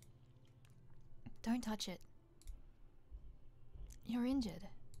 Don't touch it. You're injured.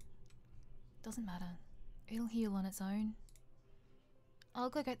 Doesn't matter. It'll heal on its own. I'll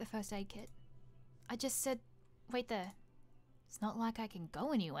go get the first aid kit. I just said, wait there. It's not like I can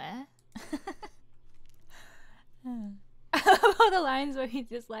go anywhere. All the lines where he's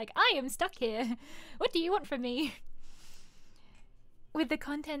just like, I am stuck here. What do you want from me? With the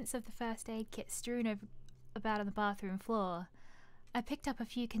contents of the first aid kit strewn about on the bathroom floor, I picked up a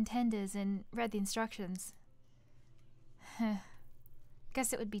few contenders and read the instructions.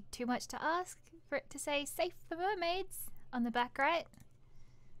 Guess it would be too much to ask for it to say safe for mermaids on the back, right?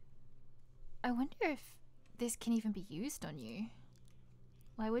 I wonder if this can even be used on you.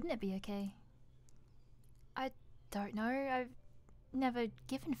 Why wouldn't it be okay? I don't know. I've never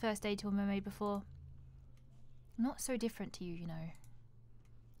given first aid to a mermaid before. I'm not so different to you, you know.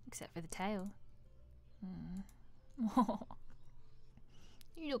 Except for the tail.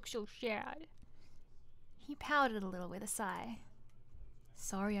 You look so sad. He pouted a little with a sigh.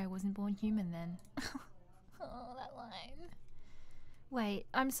 Sorry I wasn't born human then. Oh, that line. Wait,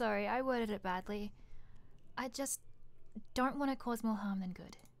 I'm sorry, I worded it badly. I just don't want to cause more harm than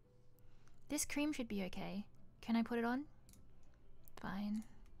good. This cream should be okay. Can I put it on? Fine.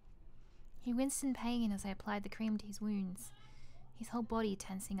 He winced in pain as I applied the cream to his wounds, his whole body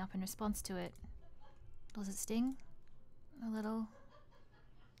tensing up in response to it. Does it sting? A little.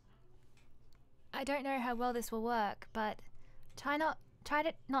 I don't know how well this will work, but try not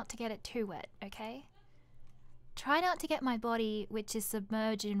to get it too wet, okay? Try not to get my body, which is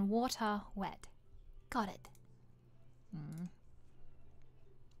submerged in water, wet. Got it.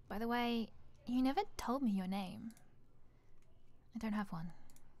 By the way, you never told me your name. I don't have one.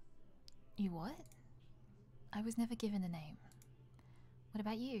 You what? I was never given a name. What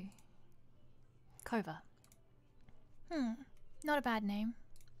about you? Kova. Not a bad name.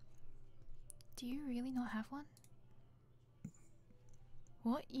 Do you really not have one?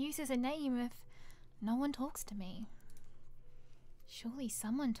 What use is a name if no one talks to me? Surely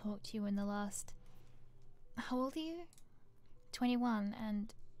someone talked to you in the last... How old are you? 21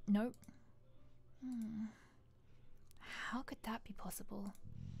 and... Nope. How could that be possible?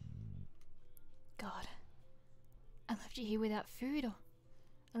 God. I left you here without food.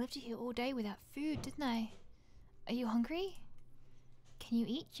 I left you here all day without food, didn't I? Are you hungry? Can you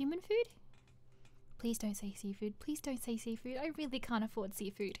eat human food? Please don't say seafood. Please don't say seafood. I really can't afford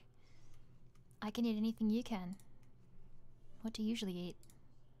seafood. I can eat anything you can. What do you usually eat?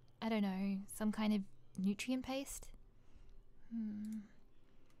 I don't know, some kind of nutrient paste?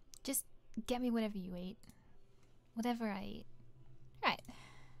 Just get me whatever you eat. Whatever I eat. Right.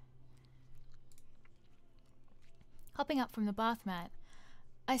 Hopping up from the bath mat,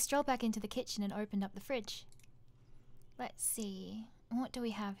 I strolled back into the kitchen and opened up the fridge. Let's see, what do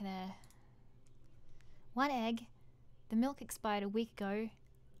we have there? 1 egg, the milk expired a week ago,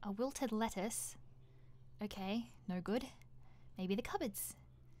 a wilted lettuce. Okay, no good. Maybe the cupboards.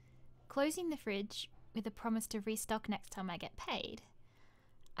 Closing the fridge with a promise to restock next time I get paid,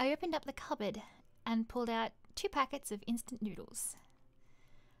 I opened up the cupboard and pulled out 2 packets of instant noodles.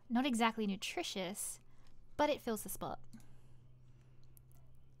 Not exactly nutritious, but it fills the spot.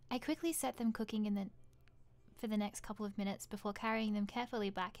 I quickly set them cooking for the next couple of minutes before carrying them carefully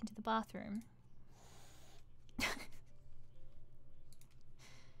back into the bathroom.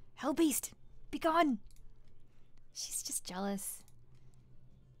 Hellbeast, be gone! She's just jealous.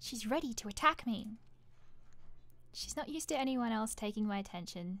 She's ready to attack me. She's not used to anyone else taking my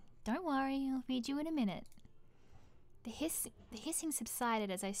attention. Don't worry, I'll feed you in a minute. The hissing subsided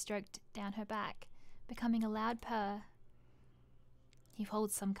as I stroked down her back, becoming a loud purr. He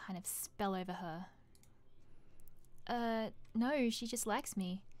holds some kind of spell over her. No, she just likes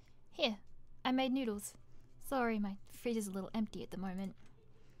me. Here, I made noodles. Sorry, my fridge is a little empty at the moment.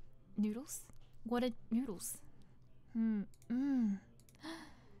 Noodles? What are noodles?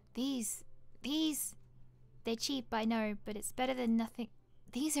 These, they're cheap, I know, but it's better than nothing.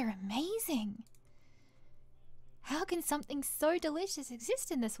 These are amazing. How can something so delicious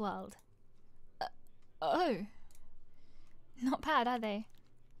exist in this world? Oh. Not bad, are they?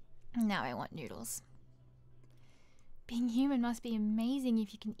 Now I want noodles. Being human must be amazing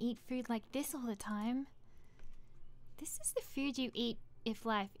if you can eat food like this all the time. This is the food you eat if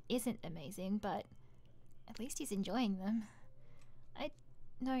life isn't amazing, but at least he's enjoying them. I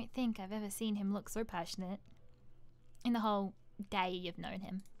don't think I've ever seen him look so passionate in the whole day you've known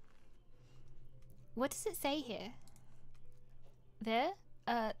him. What does it say here? There?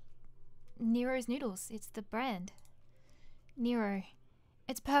 Nero's Noodles. It's the brand. Nero.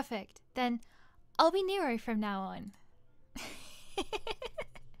 It's perfect. Then I'll be Nero from now on. He's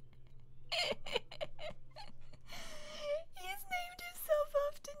named himself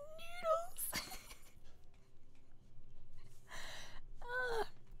after noodles.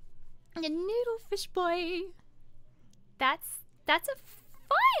 A noodle fish boy. That's a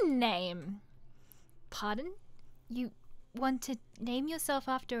fine name. Pardon? You want to name yourself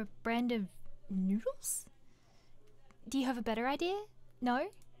after a brand of noodles? Do you have a better idea? No?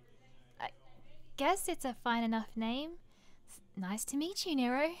 I guess it's a fine enough name. It's nice to meet you,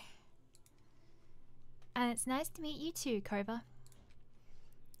 Nero. And it's nice to meet you too, Kova.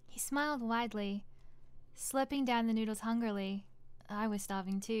 He smiled widely, slurping down the noodles hungrily. I was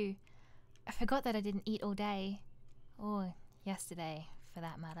starving too. I forgot that I didn't eat all day. Or yesterday, for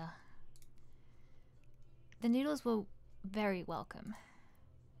that matter. The noodles were very welcome.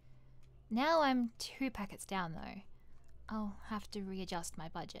 Now I'm 2 packets down though. I'll have to readjust my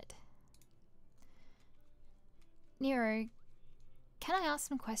budget. Nero, can I ask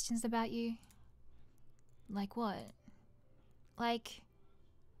some questions about you? Like what? Like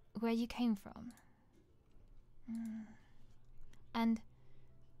where you came from? And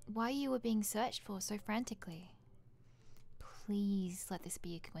why you were being searched for so frantically? Please let this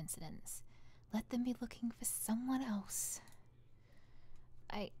be a coincidence. Let them be looking for someone else.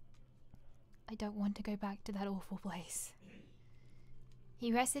 I don't want to go back to that awful place.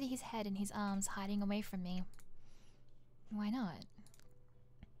 He rested his head in his arms, hiding away from me. Why not?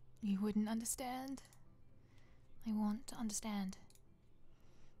 You wouldn't understand. I want to understand.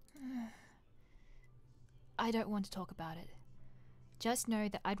 I don't want to talk about it. Just know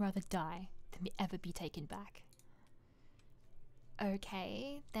that I'd rather die than ever be taken back.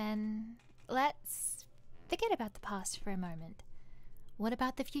 Okay, then let's forget about the past for a moment. What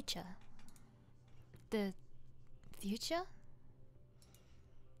about the future? The future?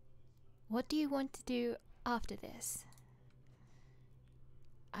 What do you want to do after this?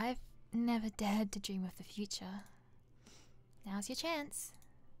 I've never dared to dream of the future. Now's your chance.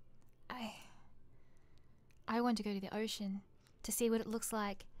 I want to go to the ocean, to see what it looks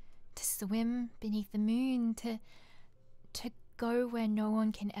like, to swim beneath the moon, to go where no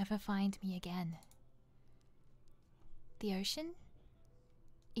one can ever find me again. The ocean?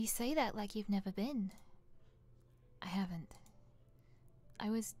 You say that like you've never been. I haven't. I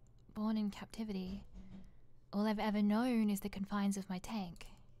was born in captivity. All I've ever known is the confines of my tank.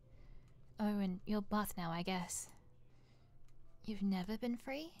 Oh, and you're both now, I guess. You've never been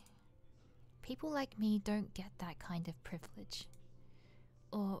free? People like me don't get that kind of privilege.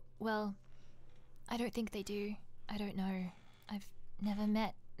 Or, well, I don't think they do. I don't know. I've never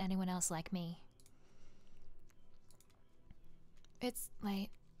met anyone else like me. It's late.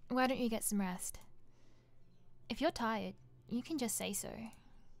 Why don't you get some rest? If you're tired, you can just say so.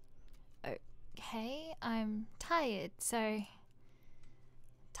 Okay, I'm tired, so...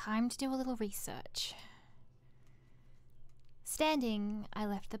 Time to do a little research. Standing, I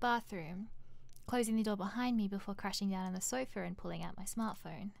left the bathroom, closing the door behind me before crashing down on the sofa and pulling out my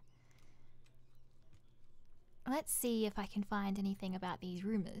smartphone. Let's see if I can find anything about these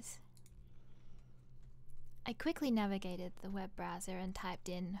rumors. I quickly navigated the web browser and typed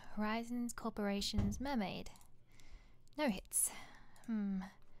in Horizons Corporation's Mermaid. No hits.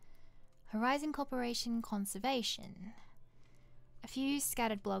 Horizon Corporation Conservation. A few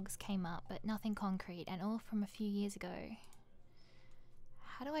scattered blogs came up, but nothing concrete, and all from a few years ago.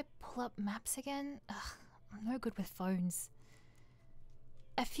 How do I pull up maps again? Ugh, I'm no good with phones.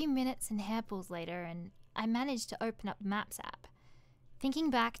 A few minutes and hairpulls later, and I managed to open up the Maps app. Thinking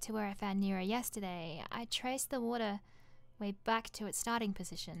back to where I found Nero yesterday, I traced the water way back to its starting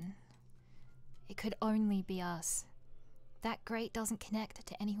position. It could only be us. That grate doesn't connect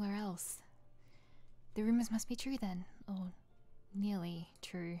to anywhere else. The rumors must be true then, or nearly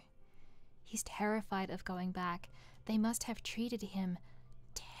true. He's terrified of going back. They must have treated him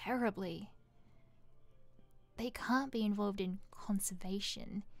terribly. They can't be involved in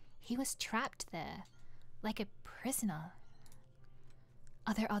conservation. He was trapped there, like a prisoner.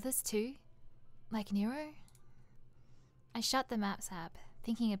 Are there others too? Like Nero? I shut the Maps app,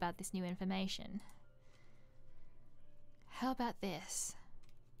 thinking about this new information. How about this?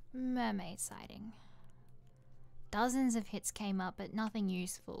 Mermaid sighting. Dozens of hits came up, but nothing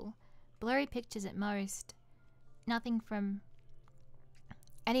useful. Blurry pictures at most. Nothing from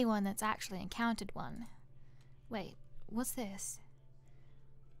anyone that's actually encountered one. Wait, what's this?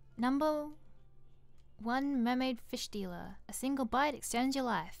 Number 1 mermaid fish dealer. A single bite extends your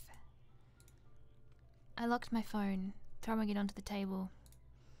life. I locked my phone, throwing it onto the table.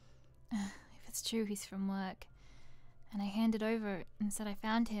 If it's true he's from work. And I handed over and said I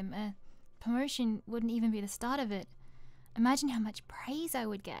found him. A promotion wouldn't even be the start of it. Imagine how much praise I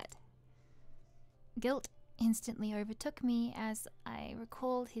would get. Guilt instantly overtook me as I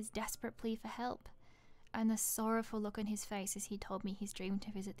recalled his desperate plea for help and the sorrowful look on his face as he told me he's dreamed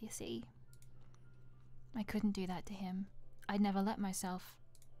to visit the sea. I couldn't do that to him. I'd never let myself.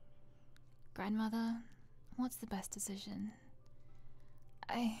 Grandmother, what's the best decision?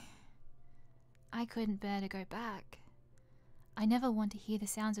 I couldn't bear to go back. I never want to hear the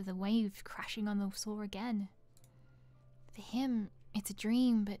sounds of the waves crashing on the shore again. For him, it's a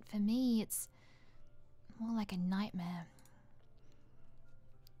dream, but for me, it's more like a nightmare.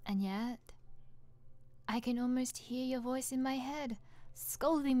 And yet, I can almost hear your voice in my head,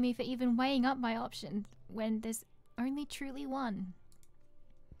 scolding me for even weighing up my options when there's only truly one.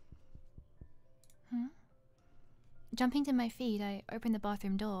 Jumping to my feet, I opened the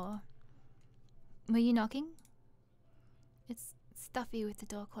bathroom door. Were you knocking? It's stuffy with the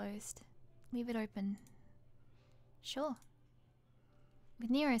door closed. Leave it open. Sure. With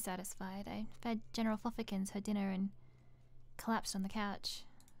Nero satisfied, I fed General Fluffikins her dinner and collapsed on the couch.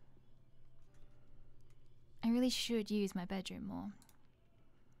 I really should use my bedroom more.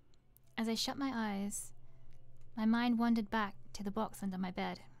 As I shut my eyes, my mind wandered back to the box under my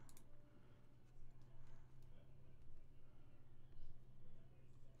bed.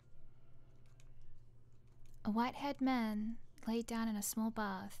 A white-haired man laid down in a small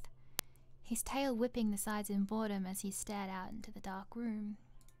bath, his tail whipping the sides in boredom as he stared out into the dark room.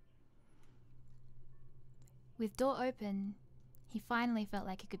 With door open, he finally felt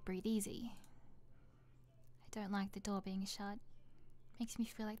like he could breathe easy. I don't like the door being shut. Makes me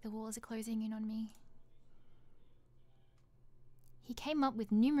feel like the walls are closing in on me. He came up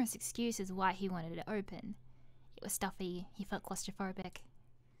with numerous excuses why he wanted it open. It was stuffy, he felt claustrophobic.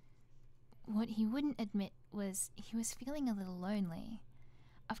 What he wouldn't admit was he was feeling a little lonely.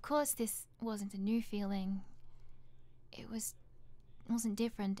 Of course, this wasn't a new feeling. It wasn't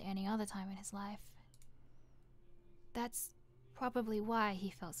different to any other time in his life. That's probably why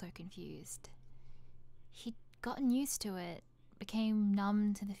he felt so confused. He'd gotten used to it, became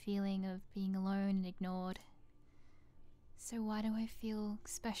numb to the feeling of being alone and ignored. So why do I feel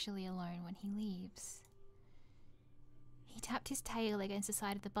especially alone when he leaves? He tapped his tail against the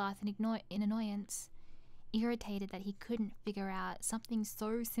side of the bath in annoyance, irritated that he couldn't figure out something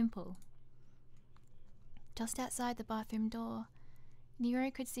so simple. Just outside the bathroom door, Nero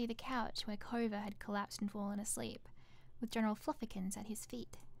could see the couch where Kova had collapsed and fallen asleep, with General Fluffykins at his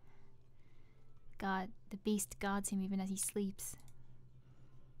feet. God, the beast guards him even as he sleeps.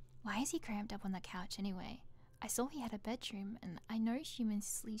 Why is he cramped up on the couch anyway? I saw he had a bedroom, and I know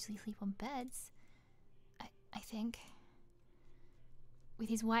humans usually sleep on beds. I think. With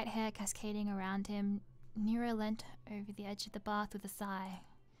his white hair cascading around him, Nero leant over the edge of the bath with a sigh.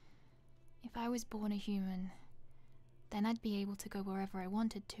 If I was born a human, then I'd be able to go wherever I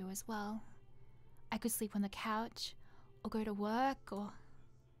wanted to as well. I could sleep on the couch, or go to work, or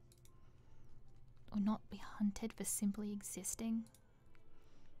not be hunted for simply existing.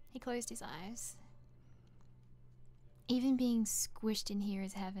 He closed his eyes. Even being squished in here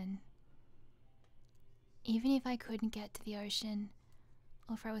is heaven. Even if I couldn't get to the ocean,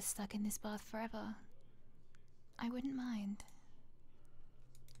 or if I was stuck in this bath forever, I wouldn't mind.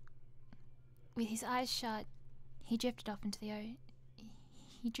 With his eyes shut, he drifted off into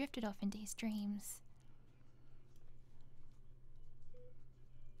his dreams.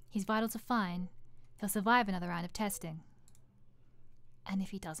 His vitals are fine. He'll survive another round of testing. And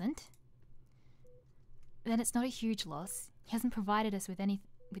if he doesn't, then it's not a huge loss. He hasn't provided us with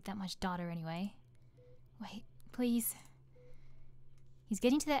that much data anyway. Wait, please. He's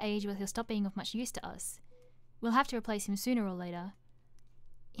getting to that age where he'll stop being of much use to us. We'll have to replace him sooner or later.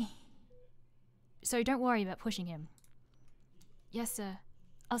 So don't worry about pushing him. Yes, sir.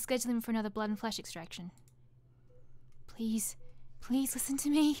 I'll schedule him for another blood and flesh extraction. Please, please listen to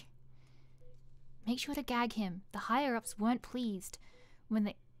me. Make sure to gag him. The higher-ups weren't pleased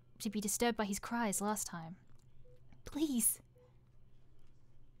to be disturbed by his cries last time. Please.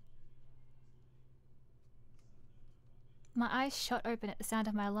 My eyes shot open at the sound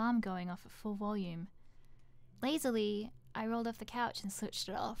of my alarm going off at full volume. Lazily, I rolled off the couch and switched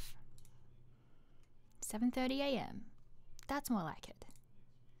it off. 7:30 a.m. That's more like it.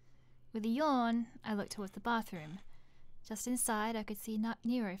 With a yawn, I looked towards the bathroom. Just inside, I could see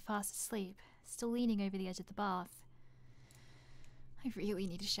Nero fast asleep, still leaning over the edge of the bath. I really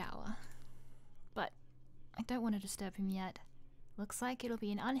need a shower. But I don't want to disturb him yet. Looks like it'll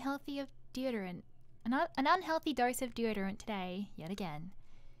be an unhealthy dose of deodorant today, yet again.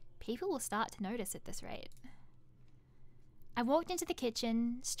 People will start to notice at this rate. I walked into the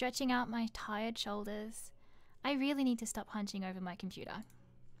kitchen, stretching out my tired shoulders. I really need to stop hunching over my computer.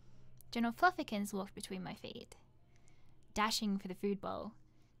 General Fluffykins walked between my feet, dashing for the food bowl.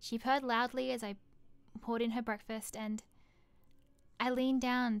 She purred loudly as I poured in her breakfast, and I leaned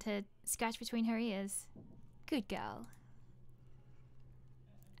down to scratch between her ears. Good girl.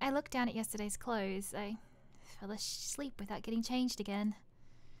 I looked down at yesterday's clothes. I fell asleep without getting changed again.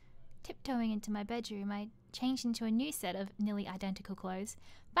 Tiptoeing into my bedroom, I changed into a new set of nearly identical clothes.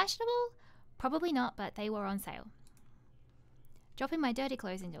 Fashionable? Probably not, but they were on sale. Dropping my dirty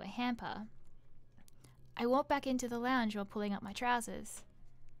clothes into a hamper, I walked back into the lounge while pulling up my trousers.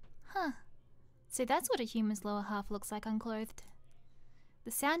 Huh. So that's what a human's lower half looks like unclothed.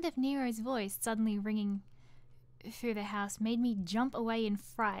 The sound of Nero's voice suddenly ringing through the house made me jump away in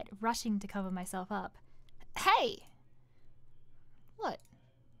fright, rushing to cover myself up. Hey! What?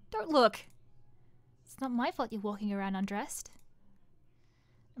 Don't look! It's not my fault you're walking around undressed.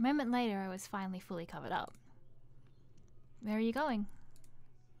 A moment later, I was finally fully covered up. Where are you going?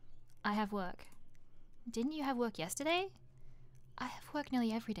 I have work. Didn't you have work yesterday? I have work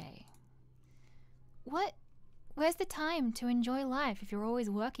nearly every day. What? Where's the time to enjoy life if you're always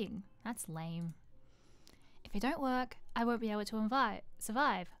working? That's lame. If I don't work, I won't be able to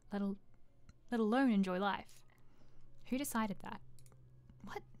survive, let alone enjoy life. Who decided that?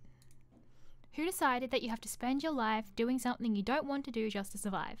 What? Who decided that you have to spend your life doing something you don't want to do just to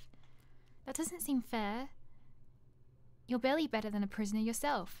survive? That doesn't seem fair. You're barely better than a prisoner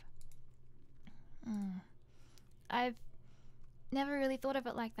yourself. I've never really thought of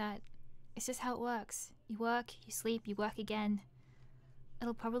it like that. It's just how it works. You work, you sleep, you work again.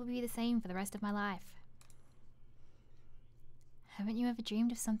 It'll probably be the same for the rest of my life. Haven't you ever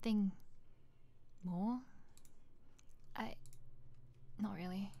dreamed of something more? Not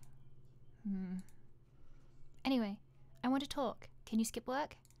really. Anyway, I want to talk. Can you skip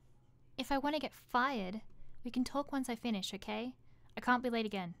work? If I want to get fired, we can talk once I finish, okay? I can't be late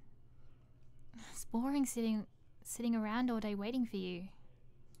again. It's boring sitting around all day waiting for you.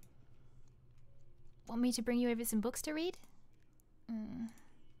 Want me to bring you over some books to read?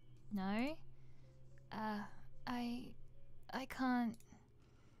 No. I can't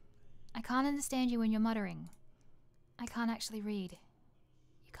understand you when you're muttering. I can't actually read.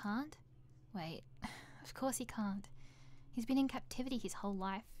 You can't? Wait, of course he can't. He's been in captivity his whole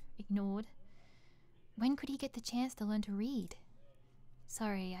life, ignored. When could he get the chance to learn to read?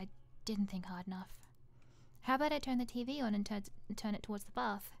 Sorry, I didn't think hard enough. How about I turn the TV on and turn it towards the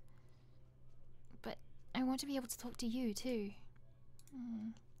bath? But I want to be able to talk to you, too.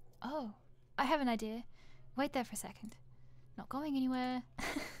 Oh, I have an idea. Wait there for a second. Not going anywhere.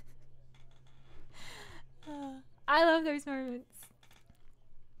 I love those moments.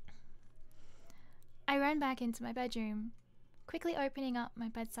 I ran back into my bedroom, quickly opening up my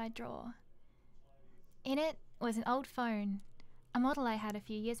bedside drawer. In it was an old phone, a model I had a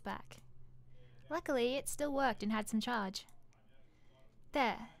few years back. Luckily, it still worked and had some charge.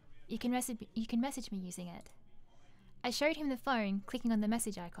 There, you can message me using it. I showed him the phone, clicking on the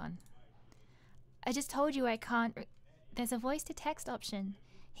message icon. I just told you I can't. There's a voice-to-text option.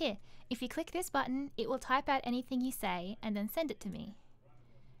 Here, if you click this button, it will type out anything you say and then send it to me.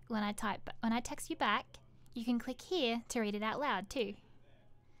 When I text you back, you can click here to read it out loud too.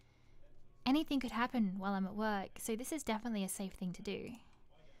 Anything could happen while I'm at work, so this is definitely a safe thing to do.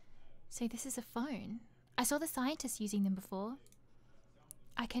 So this is a phone. I saw the scientists using them before.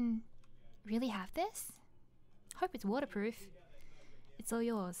 I can really have this? Hope it's waterproof. It's all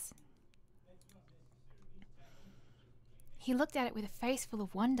yours. He looked at it with a face full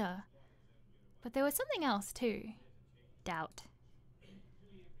of wonder. But there was something else too. Doubt.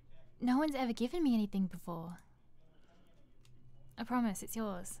 No one's ever given me anything before. I promise it's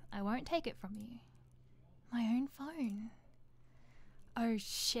yours. I won't take it from you. My own phone. Oh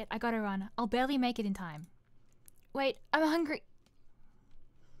shit, I gotta run. I'll barely make it in time. Wait, I'm hungry.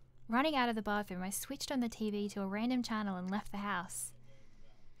 Running out of the bathroom, I switched on the TV to a random channel and left the house.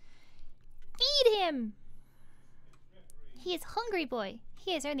 Feed him! He is hungry, boy.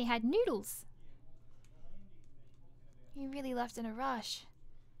 He has only had noodles. He really left in a rush.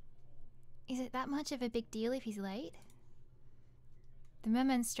 Is it that much of a big deal if he's late? The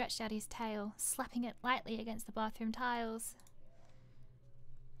merman stretched out his tail, slapping it lightly against the bathroom tiles.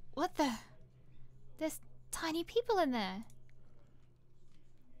 What the? There's tiny people in there.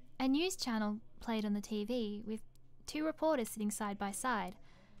 A news channel played on the TV with two reporters sitting side by side,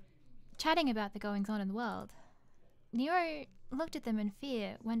 chatting about the goings-on in the world. Nero looked at them in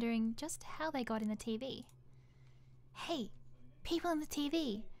fear, wondering just how they got in the TV. Hey, people in the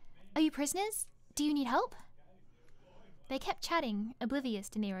TV, are you prisoners? Do you need help? They kept chatting, oblivious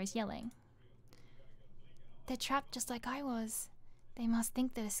to Nero's yelling. They're trapped just like I was. They must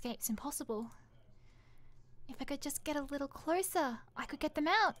think that escape's impossible. If I could just get a little closer, I could get them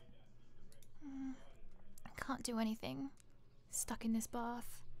out. I can't do anything. Stuck in this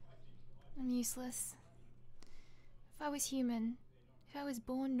bath. I'm useless. If I was human, if I was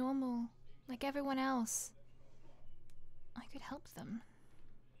born normal, like everyone else, I could help them.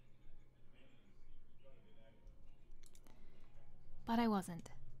 But I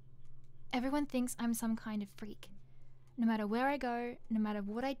wasn't. Everyone thinks I'm some kind of freak. No matter where I go, no matter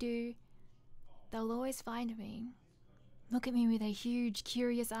what I do, they'll always find me. Look at me with their huge,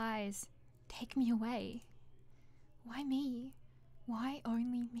 curious eyes. Take me away. Why me? Why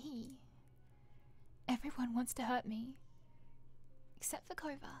only me? Everyone wants to hurt me. Except for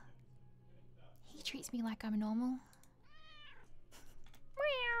Kova. He treats me like I'm normal.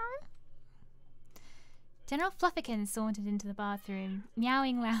 Meow. General Fluffykin sauntered into the bathroom,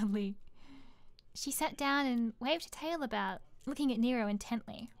 meowing loudly. She sat down and waved her tail about, looking at Nero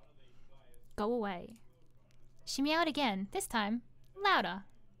intently. Go away. She meowed again, this time louder.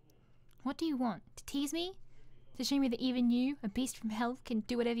 What do you want? To tease me? To show me that even you, a beast from hell, can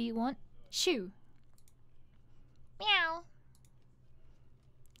do whatever you want? Shoo! Meow!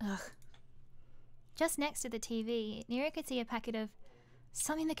 Ugh. Just next to the TV, Nero could see a packet of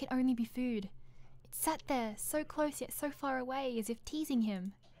something that could only be food. It sat there, so close yet so far away, as if teasing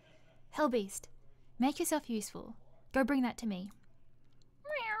him. Hellbeast, make yourself useful. Go bring that to me.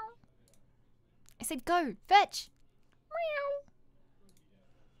 Meow. I said go, fetch! Meow.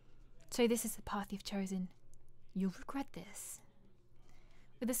 So this is the path you've chosen. You'll regret this.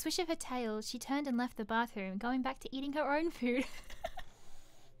 With a swish of her tail, she turned and left the bathroom, going back to eating her own food.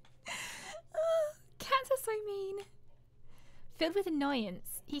 Oh, cats are so mean. Filled with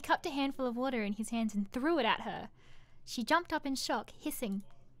annoyance, he cupped a handful of water in his hands and threw it at her. She jumped up in shock, hissing,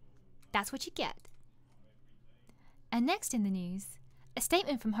 "That's what you get." And next in the news, a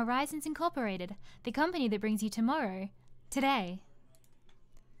statement from Horizons Incorporated, the company that brings you tomorrow, today.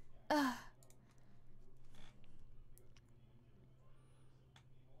 Ugh.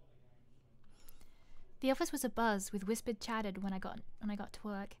 The office was abuzz with whispered chatter when I got to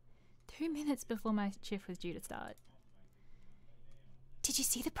work, 2 minutes before my shift was due to start. Did you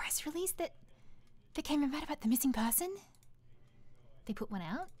see the press release that came about the missing person? They put one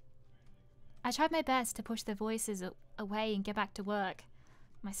out? I tried my best to push the voices away and get back to work.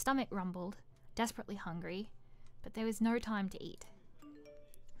 My stomach rumbled, desperately hungry, but there was no time to eat.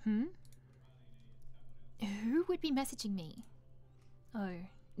 Who would be messaging me? Oh,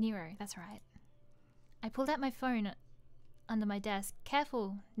 Nero, that's right. I pulled out my phone under my desk,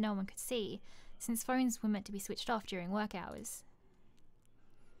 careful no one could see, since phones were meant to be switched off during work hours.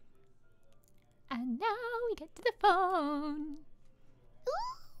 And now we get to the phone.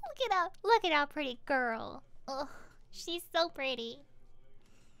 Ooh, look at our pretty girl. Oh, she's so pretty.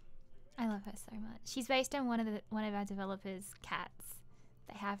 I love her so much. She's based on one of our developers' cats.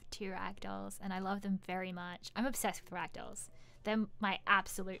 They have 2 ragdolls, and I love them very much. I'm obsessed with ragdolls. They're my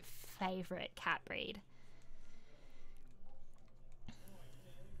absolute favorite cat breed.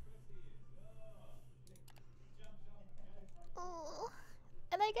 Oh,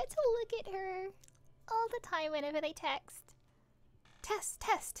 and I get to look at her all the time whenever they text.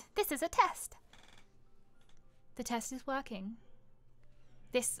 Test. This is a test. The test is working.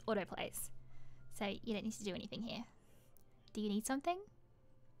 This autoplays, so you don't need to do anything here. Do you need something?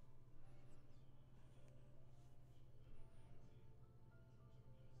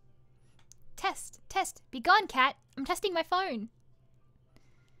 Test. Be gone, cat. I'm testing my phone.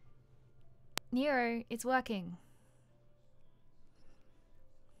 Nero, it's working.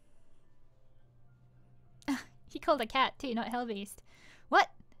 He called a cat too, not Hellbeast. What?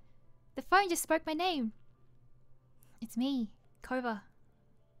 The phone just spoke my name. It's me, Kova.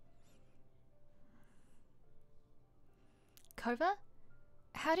 Kova?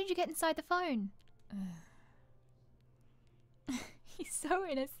 How did you get inside the phone? He's so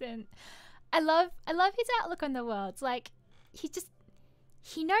innocent. I love his outlook on the world. It's like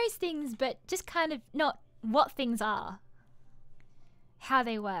he knows things, but just kind of not what things are, how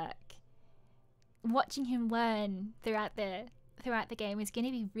they work. Watching him learn throughout the game is going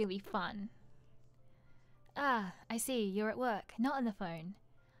to be really fun. Ah, I see. You're at work, not on the phone.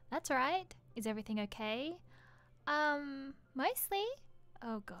 That's right. Is everything okay? Mostly.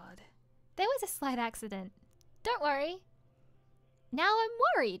 Oh God, there was a slight accident. Don't worry. Now I'm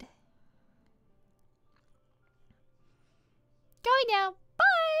worried. Going now.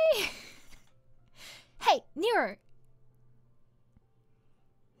 Bye. Hey, Nero.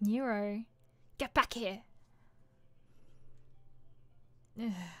 Nero, get back here.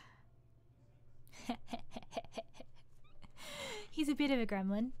 He's a bit of a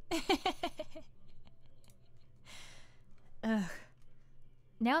gremlin. Ugh.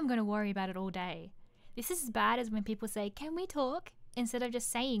 Now I'm going to worry about it all day. This is as bad as when people say, "Can we talk?" instead of just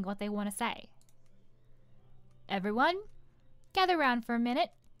saying what they want to say. Everyone, gather round for a minute.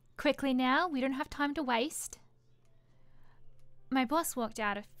 Quickly now, we don't have time to waste. My boss walked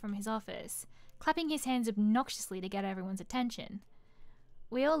out from his office, clapping his hands obnoxiously to get everyone's attention.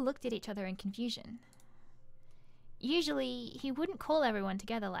 We all looked at each other in confusion. Usually, he wouldn't call everyone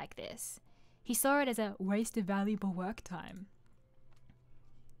together like this. He saw it as a waste of valuable work time.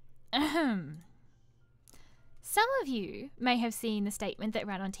 Ahem. Some of you may have seen the statement that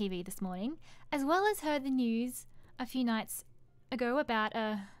ran on TV this morning, as well as heard the news a few nights ago about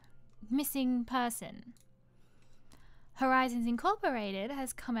a missing person. Horizons Incorporated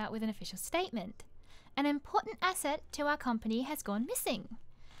has come out with an official statement. An important asset to our company has gone missing,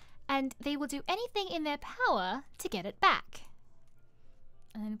 and they will do anything in their power to get it back.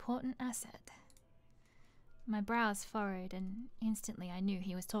 An important asset. My brows furrowed, and instantly I knew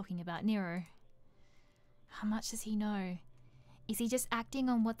he was talking about Nero. How much does he know? Is he just acting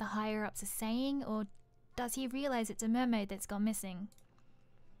on what the higher-ups are saying, or does he realize it's a mermaid that's gone missing?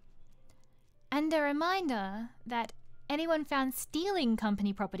 And a reminder that anyone found stealing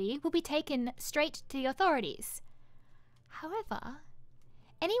company property will be taken straight to the authorities. However,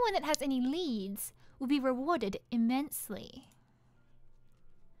 anyone that has any leads will be rewarded immensely.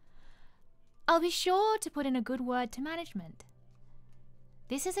 I'll be sure to put in a good word to management.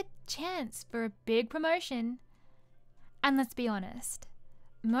 This is a chance for a big promotion. And let's be honest,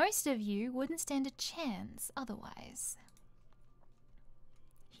 most of you wouldn't stand a chance otherwise.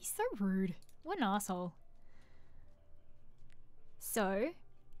 He's so rude. What an asshole. So,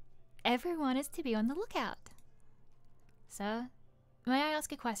 everyone is to be on the lookout. Sir, may I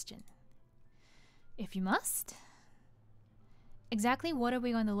ask a question? If you must. Exactly what are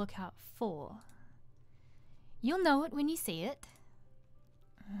we on the lookout for? You'll know it when you see it.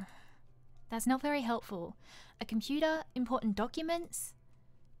 That's not very helpful. A computer, important documents?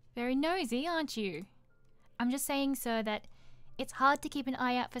 Very nosy, aren't you? I'm just saying, sir, that it's hard to keep an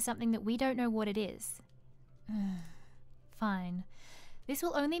eye out for something that we don't know what it is. Fine. This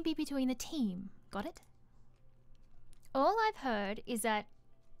will only be between the team. Got it? All I've heard is that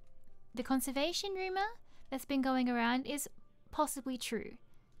the conservation rumor that's been going around is possibly true.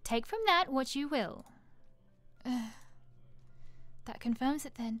 Take from that what you will. That confirms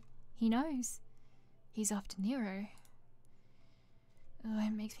it then. He knows. He's off to Nero. Oh,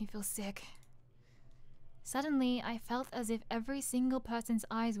 it makes me feel sick. Suddenly, I felt as if every single person's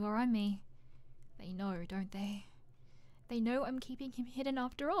eyes were on me. They know, don't they? They know I'm keeping him hidden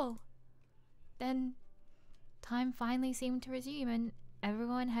after all. Then, time finally seemed to resume and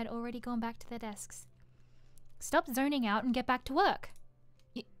everyone had already gone back to their desks. Stop zoning out and get back to work.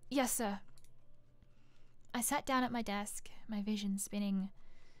 Yes, sir. I sat down at my desk, my vision spinning.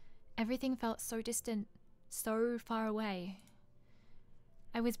 Everything felt so distant, so far away.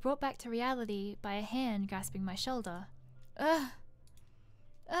 I was brought back to reality by a hand grasping my shoulder.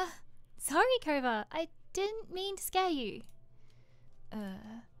 Sorry, Kova. I didn't mean to scare you.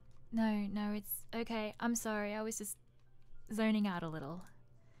 No, it's okay. I'm sorry. I was just zoning out a little.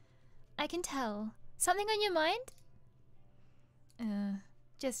 I can tell. Something on your mind?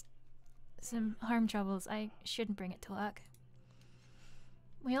 Just some home troubles. I shouldn't bring it to work.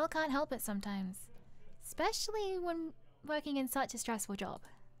 We all can't help it sometimes, especially when working in such a stressful job.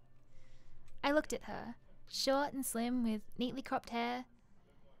 I looked at her, short and slim with neatly cropped hair.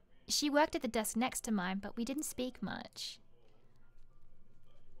 She worked at the desk next to mine, but we didn't speak much.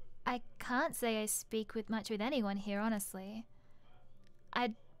 I can't say I speak much with anyone here, honestly.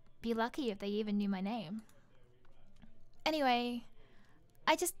 I'd be lucky if they even knew my name. Anyway,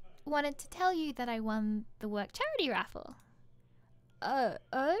 I just wanted to tell you that I won the work charity raffle.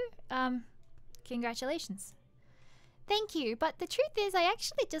 Congratulations. Thank you, but the truth is I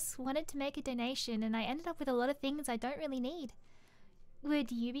actually just wanted to make a donation and I ended up with a lot of things I don't really need.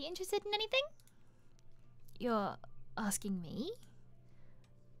 Would you be interested in anything? You're asking me?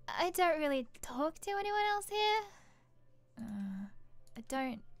 I don't really talk to anyone else here. I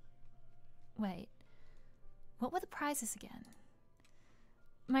don't... Wait. What were the prizes again?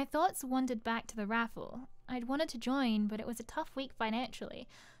 My thoughts wandered back to the raffle. I'd wanted to join, but it was a tough week financially.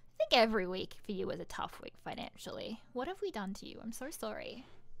 I think every week for you was a tough week financially. What have we done to you? I'm so sorry.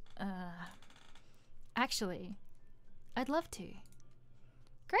 Actually, I'd love to.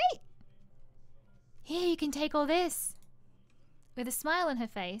 Great! Here, you can take all this. With a smile on her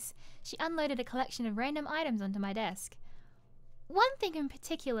face, she unloaded a collection of random items onto my desk. One thing in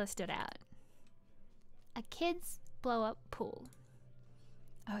particular stood out. A kid's blow-up pool.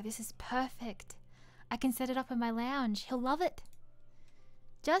 Oh, this is perfect. I can set it up in my lounge. He'll love it.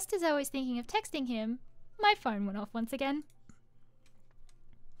 Just as I was thinking of texting him, my phone went off once again.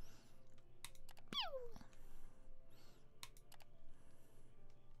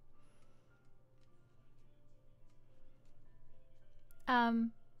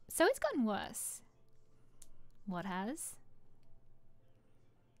 So it's gotten worse. What has?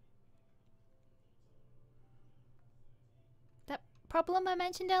 That problem I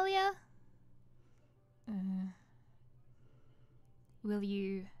mentioned earlier? Will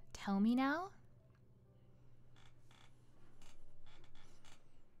you tell me now?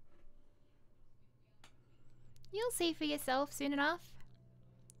 You'll see for yourself soon enough.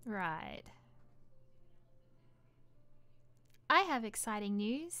 Right. I have exciting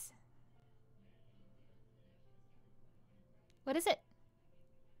news. What is it?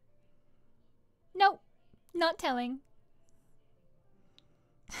 Nope, not telling.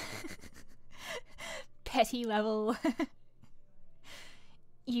 Petty level.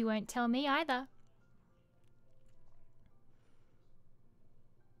 You won't tell me either.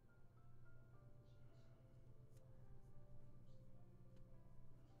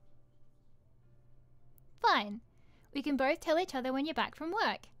 Fine. We can both tell each other when you're back from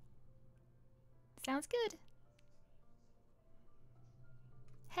work. Sounds good.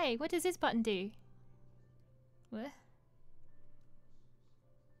 Hey, what does this button do? What?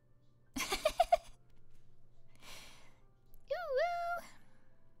 Ooh.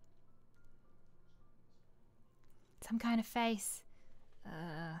 Some kind of face.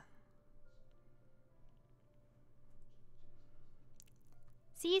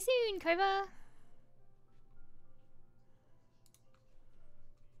 See you soon, Kova.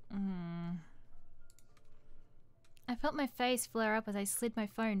 I felt my face flare up as I slid my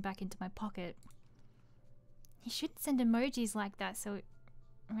phone back into my pocket. He shouldn't send emojis like that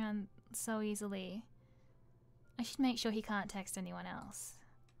around so easily. I should make sure he can't text anyone else.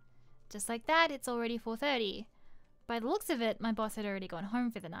 Just like that, it's already 4:30. By the looks of it, my boss had already gone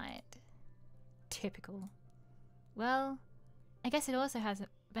home for the night. Typical. Well, I guess it also has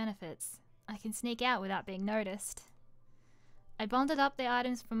benefits. I can sneak out without being noticed. I bundled up the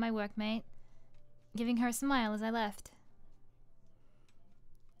items from my workmate, giving her a smile as I left.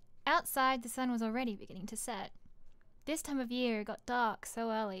 Outside, the sun was already beginning to set. This time of year, it got dark so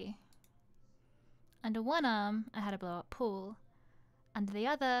early. Under one arm, I had a blow-up pool. Under the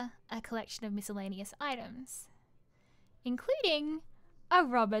other, a collection of miscellaneous items, including a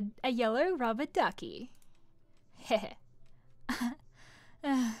yellow rubber ducky. Heh.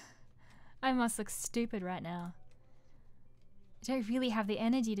 I must look stupid right now. I don't really have the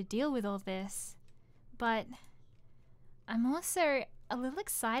energy to deal with all this, but I'm also a little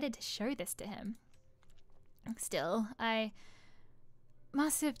excited to show this to him. Still, I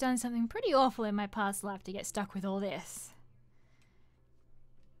must have done something pretty awful in my past life to get stuck with all this.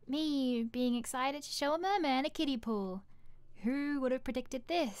 Me being excited to show a merman a kiddie pool. Who would have predicted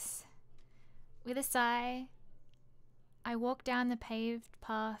this? With a sigh, I walked down the paved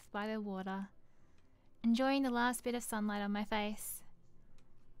path by the water, enjoying the last bit of sunlight on my face.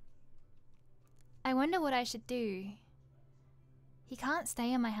 I wonder what I should do. He can't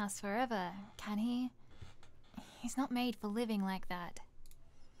stay in my house forever, can he? He's not made for living like that.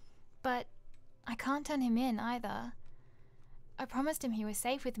 But I can't turn him in either. I promised him he was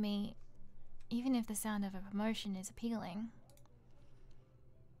safe with me, even if the sound of a promotion is appealing.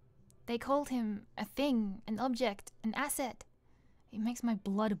 They called him a thing, an object, an asset. It makes my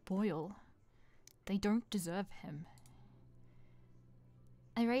blood boil. They don't deserve him.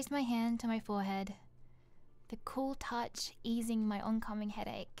 I raised my hand to my forehead, the cool touch easing my oncoming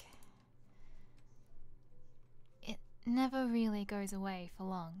headache. It never really goes away for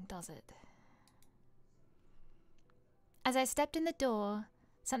long, does it? As I stepped in the door,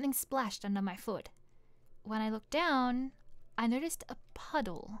 something splashed under my foot. When I looked down, I noticed a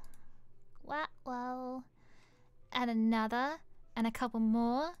puddle. Well. And another, and a couple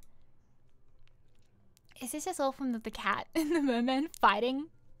more. Is this just all from the cat and the merman fighting?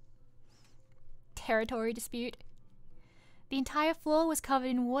 Territory dispute. The entire floor was covered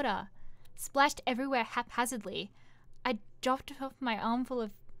in water, splashed everywhere haphazardly. I dropped off my armful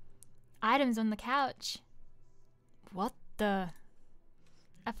of items on the couch. What the?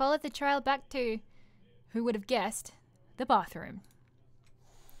 I followed the trail back to, who would have guessed, the bathroom.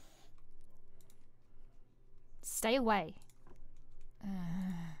 Stay away.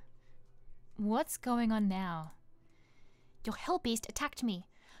 What's going on now? Your hell beast attacked me.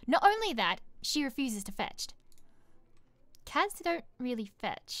 Not only that, she refuses to fetch. Cats don't really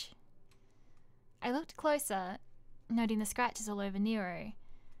fetch. I looked closer, noting the scratches all over Nero.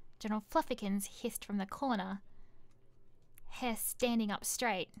 General Fluffykins hissed from the corner, hair standing up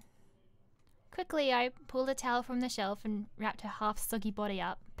straight. Quickly, I pulled a towel from the shelf and wrapped her half-soggy body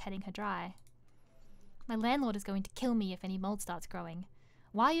up, petting her dry. My landlord is going to kill me if any mold starts growing.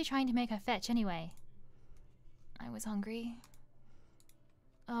 Why are you trying to make her fetch anyway? I was hungry.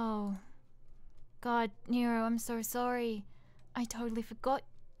 Oh. God, Nero, I'm so sorry. I totally forgot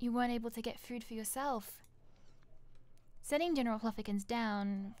you weren't able to get food for yourself. Setting General Fluffykins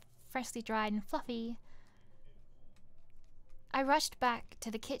down, freshly dried and fluffy, I rushed back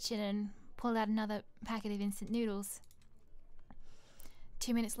to the kitchen and pulled out another packet of instant noodles.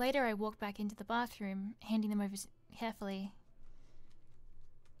 2 minutes later, I walked back into the bathroom, handing them over carefully.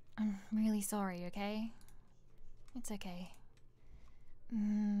 I'm really sorry, okay? It's okay.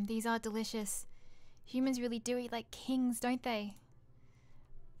 These are delicious. Humans really do eat like kings, don't they?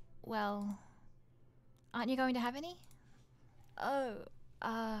 Well, aren't you going to have any? Oh,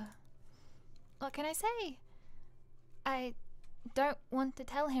 what can I say? I don't want to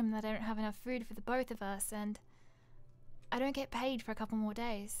tell him that I don't have enough food for the both of us, and I don't get paid for a couple more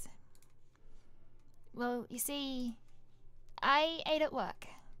days. Well, you see, I ate at work.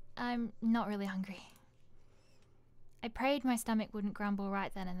 I'm not really hungry. I prayed my stomach wouldn't grumble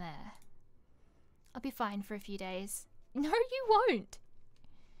right then and there. I'll be fine for a few days. No, you won't.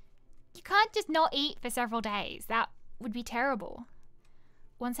 You can't just not eat for several days. That would be terrible.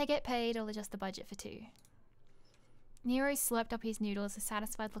 Once I get paid, I'll adjust the budget for 2. Nero slurped up his noodles, a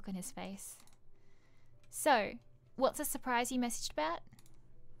satisfied look on his face. So, what's the surprise you messaged about?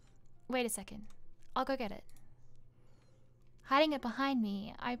 Wait a second. I'll go get it. Hiding it behind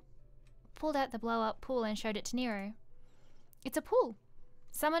me, I pulled out the blow-up pool and showed it to Nero. It's a pool.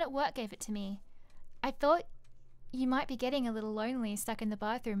 Someone at work gave it to me. I thought you might be getting a little lonely stuck in the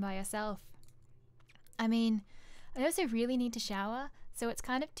bathroom by yourself. I mean, I also really need to shower, so it's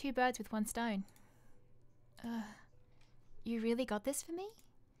kind of 2 birds with 1 stone. You really got this for me?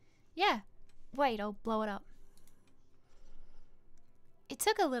 Yeah. Wait, I'll blow it up. It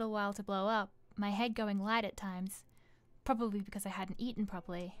took a little while to blow up, my head going light at times, probably because I hadn't eaten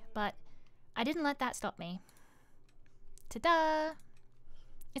properly, but I didn't let that stop me. Ta-da!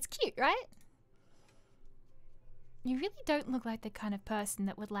 It's cute, right? You really don't look like the kind of person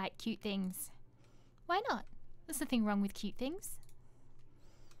that would like cute things. Why not? There's nothing wrong with cute things.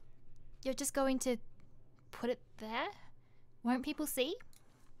 You're just going to put it there? Won't people see?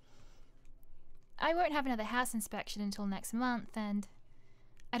 I won't have another house inspection until next month, and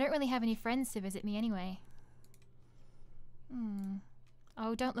I don't really have any friends to visit me anyway.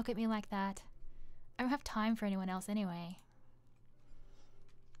 Oh, don't look at me like that. I don't have time for anyone else anyway.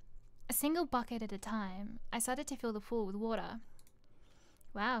 A single bucket at a time, I started to fill the pool with water.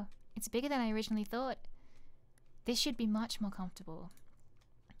 Wow, it's bigger than I originally thought. This should be much more comfortable.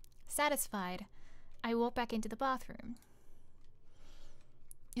 Satisfied, I walk back into the bathroom.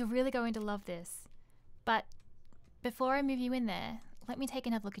 You're really going to love this, but before I move you in there, let me take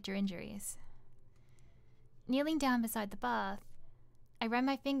another look at your injuries. Kneeling down beside the bath, I ran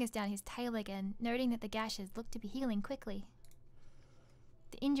my fingers down his tail again, noting that the gashes looked to be healing quickly.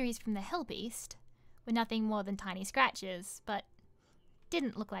 The injuries from the hellbeast were nothing more than tiny scratches, but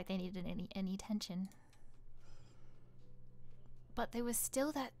didn't look like they needed any attention. But there was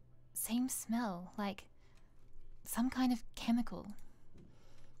still that same smell, like some kind of chemical.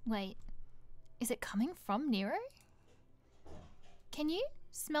 Wait, is it coming from Nero? Can you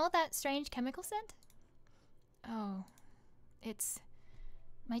smell that strange chemical scent? Oh,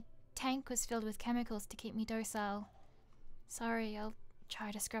 my tank was filled with chemicals to keep me docile. Sorry, I'll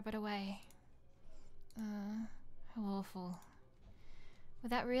try to scrub it away. How awful.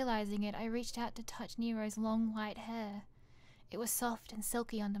 Without realizing it, I reached out to touch Nero's long white hair. It was soft and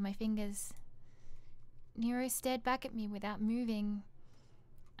silky under my fingers. Nero stared back at me without moving.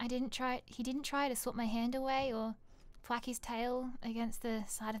 He didn't try to swat my hand away or thwack his tail against the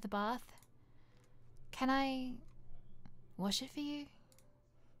side of the bath. Can I wash it for you?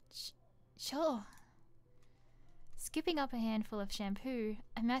 Sure. Scooping up a handful of shampoo,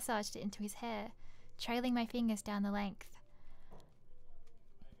 I massaged it into his hair, trailing my fingers down the length.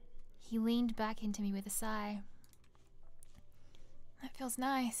 He leaned back into me with a sigh. That feels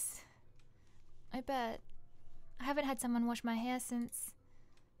nice. I bet. I haven't had someone wash my hair since,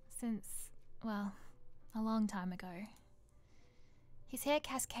 well, a long time ago. His hair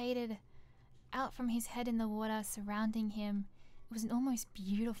cascaded out from his head in the water surrounding him. It was an almost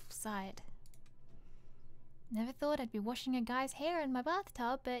beautiful sight. Never thought I'd be washing a guy's hair in my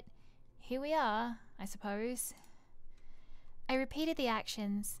bathtub, but here we are, I suppose. I repeated the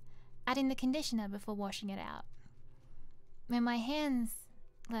actions, adding the conditioner before washing it out. When my hands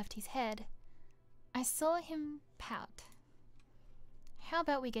left his head, I saw him pout. How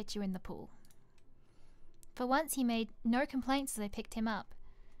about we get you in the pool? For once he made no complaints as I picked him up.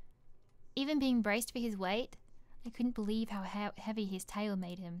 Even being braced for his weight, I couldn't believe how heavy his tail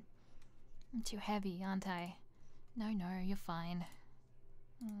made him. I'm too heavy, aren't I? No, you're fine.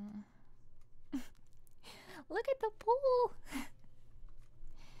 Look at the pool!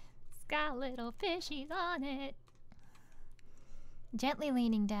 It's got little fishies on it. Gently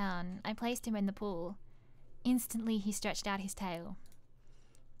leaning down, I placed him in the pool. Instantly, he stretched out his tail.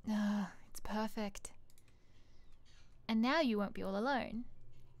 It's perfect. And now you won't be all alone.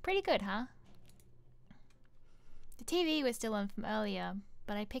 Pretty good, huh? The TV was still on from earlier,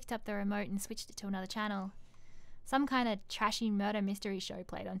 but I picked up the remote and switched it to another channel. Some kind of trashy murder mystery show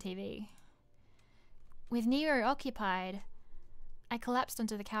played on TV. With Nero occupied, I collapsed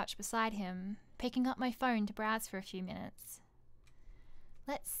onto the couch beside him, picking up my phone to browse for a few minutes.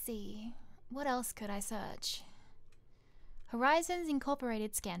 Let's see, what else could I search? Horizons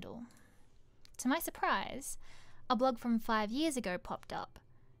Incorporated scandal. To my surprise, a blog from 5 years ago popped up.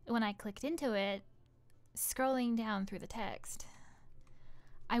 When I clicked into it, scrolling down through the text.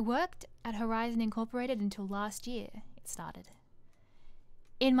 I worked at Horizon Incorporated until last year, it started.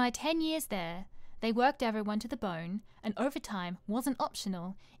 In my 10 years there, they worked everyone to the bone, and overtime wasn't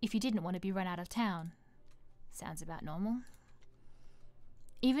optional if you didn't want to be run out of town. Sounds about normal.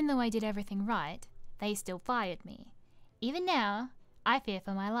 Even though I did everything right, they still fired me. Even now, I fear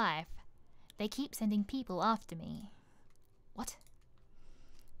for my life. They keep sending people after me. What?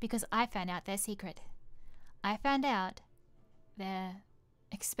 Because I found out their secret. I found out their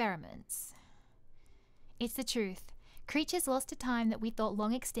experiments. It's the truth. Creatures lost to time that we thought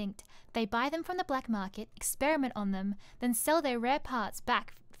long extinct. They buy them from the black market, experiment on them, then sell their rare parts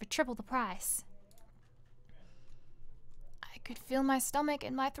back for triple the price. I could feel my stomach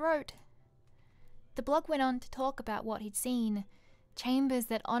and my throat. The blog went on to talk about what he'd seen. Chambers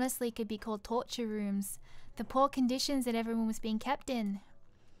that honestly could be called torture rooms. The poor conditions that everyone was being kept in.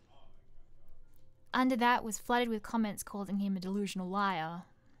 Under that was flooded with comments calling him a delusional liar.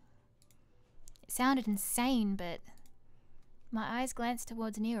 It sounded insane, but My eyes glanced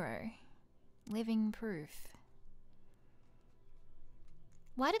towards Nero. Living proof.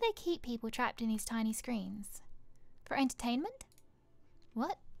 Why do they keep people trapped in these tiny screens? For entertainment?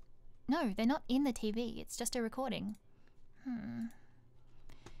 What? No, they're not in the TV. It's just a recording.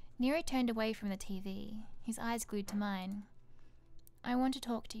 Nero turned away from the TV, his eyes glued to mine. I want to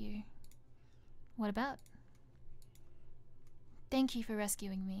talk to you. What about? Thank you for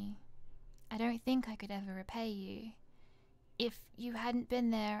rescuing me. I don't think I could ever repay you. If you hadn't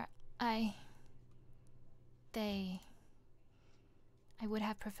been there, I would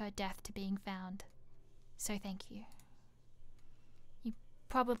have preferred death to being found. So thank you. You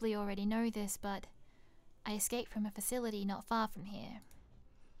probably already know this, but I escaped from a facility not far from here.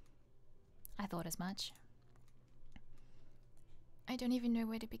 I thought as much. I don't even know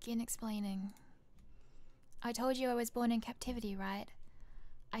where to begin explaining. I told you I was born in captivity, right?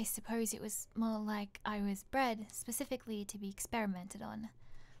 I suppose it was more like I was bred specifically to be experimented on.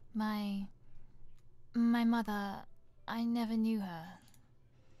 My mother, I never knew her.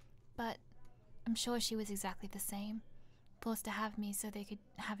 But I'm sure she was exactly the same. Forced to have me so they could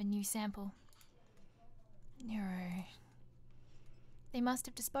have a new sample. Nero. They must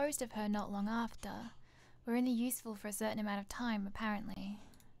have disposed of her not long after. We're only useful for a certain amount of time, apparently.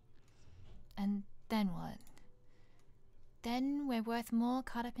 And then what? Then we're worth more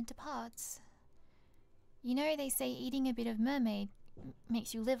cut up into parts. You know, they say eating a bit of mermaid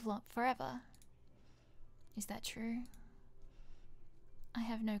makes you live forever. Is that true? I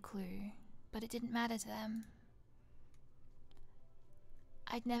have no clue, but it didn't matter to them.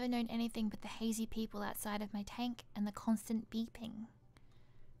 I'd never known anything but the hazy people outside of my tank and the constant beeping.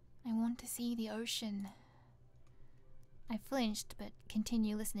 I want to see the ocean. I flinched, but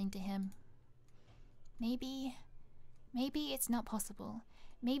continued listening to him. Maybe it's not possible.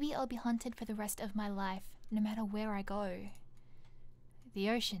 Maybe I'll be hunted for the rest of my life, no matter where I go. The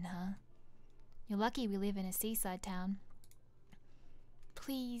ocean, huh? You're lucky we live in a seaside town.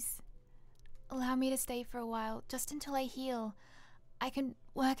 Please, allow me to stay for a while, just until I heal. I can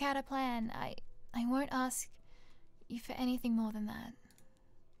work out a plan. I won't ask you for anything more than that.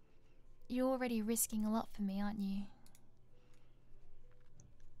 You're already risking a lot for me, aren't you?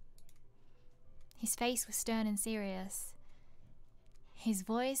 His face was stern and serious. His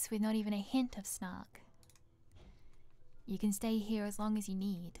voice with not even a hint of snark. You can stay here as long as you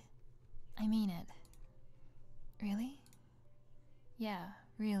need. I mean it. Really? Yeah,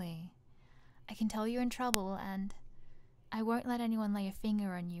 really. I can tell you're in trouble, and I won't let anyone lay a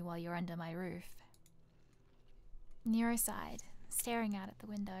finger on you while you're under my roof. Nero sighed, staring out at the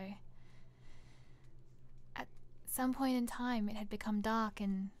window. At some point in time, it had become dark,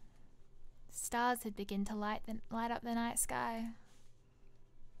 and stars had begun to light up the night sky.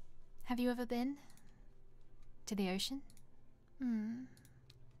 Have you ever been to the ocean?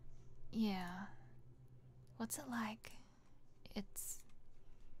 Yeah. What's it like? It's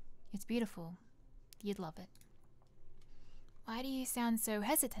beautiful. You'd love it. Why do you sound so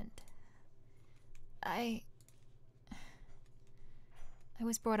hesitant? I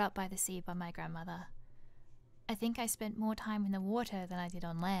was brought up by the sea by my grandmother. I think I spent more time in the water than I did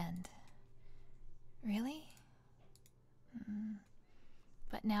on land. Really?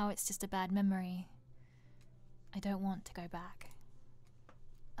 But now it's just a bad memory. I don't want to go back.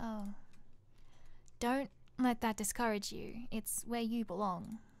 Oh. Don't let that discourage you. It's where you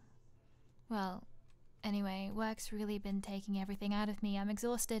belong. Well, anyway, work's really been taking everything out of me. I'm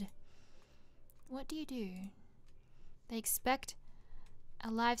exhausted. What do you do? They expect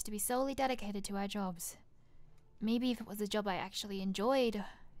our lives to be solely dedicated to our jobs. Maybe if it was a job I actually enjoyed,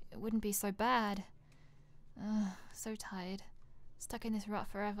 it wouldn't be so bad. So tired. Stuck in this rut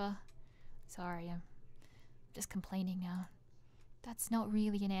forever. Sorry, I'm just complaining now. That's not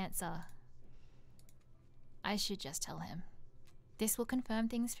really an answer. I should just tell him. This will confirm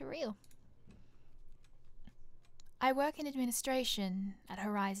things for real. I work in administration at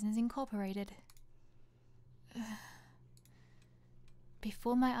Horizons Incorporated.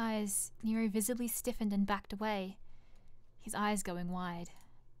 Before my eyes, Nero visibly stiffened and backed away, his eyes going wide.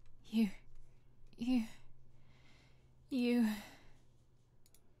 You...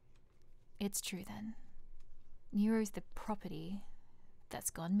 It's true then. Nero's the property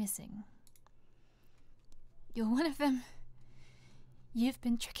that's gone missing. You're one of them. You've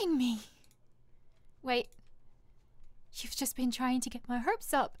been tricking me. Wait. You've just been trying to get my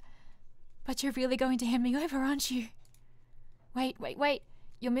hopes up. But you're really going to hand me over, aren't you? Wait.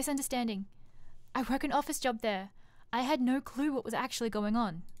 You're misunderstanding. I work an office job there. I had no clue what was actually going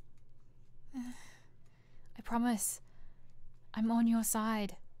on. I promise. I'm on your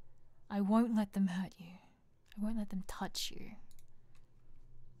side. I won't let them hurt you. I I won't let them touch you.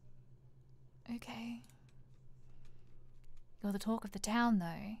 Okay. You're the talk of the town,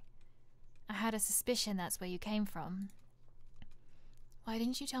 though. I had a suspicion that's where you came from. Why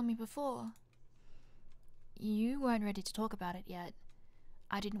didn't you tell me before? You weren't ready to talk about it yet.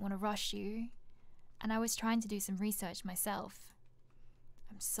 I didn't want to rush you, and I was trying to do some research myself.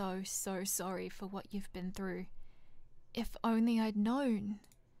 I'm so sorry for what you've been through. If only I'd known.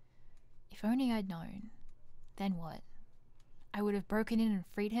 If only I'd known. Then what? I would have broken in and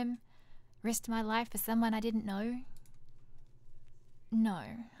freed him? Risked my life for someone I didn't know? No,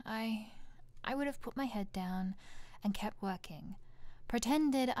 I would have put my head down and kept working.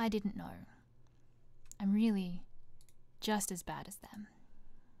 Pretended I didn't know. I'm really just as bad as them.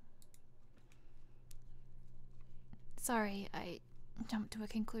 Sorry, I jumped to a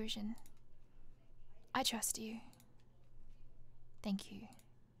conclusion. I trust you. Thank you.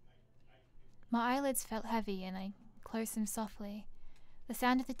 My eyelids felt heavy and I closed them softly. The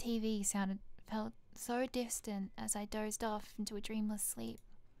sound of the TV felt so distant as I dozed off into a dreamless sleep.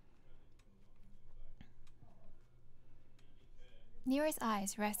 Nero's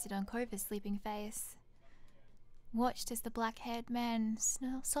eyes rested on Kova's sleeping face. Watched as the black-haired man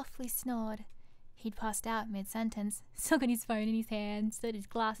softly snored. He'd passed out mid-sentence, still got his phone in his hand, still had his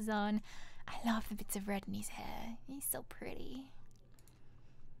glasses on. I love the bits of red in his hair. He's so pretty.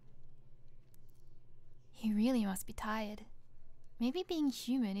 He really must be tired. Maybe being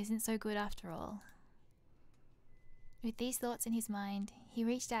human isn't so good after all. With these thoughts in his mind, he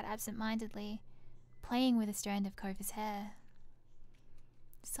reached out absent-mindedly, playing with a strand of Kova's hair.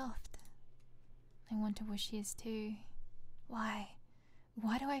 Soft. I want to wish his too. Why?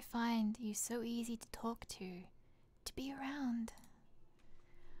 Why do I find you so easy to talk to be around?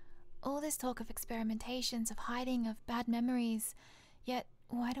 All this talk of experimentations, of hiding, of bad memories, yet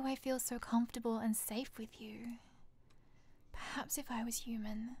why do I feel so comfortable and safe with you? Perhaps if I was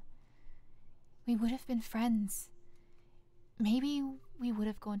human, we would have been friends. Maybe we would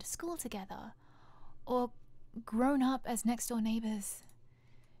have gone to school together, or grown up as next-door neighbors.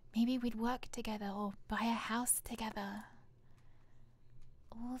 Maybe we'd work together or buy a house together.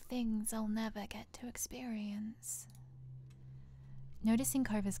 All things I'll never get to experience. Noticing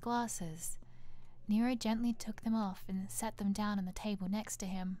Kova's glasses, Nero gently took them off and set them down on the table next to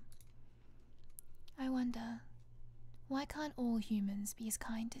him. I wonder, why can't all humans be as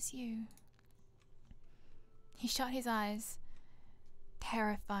kind as you? He shut his eyes,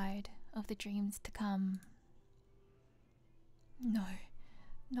 terrified of the dreams to come. No,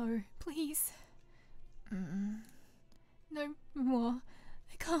 please. No more.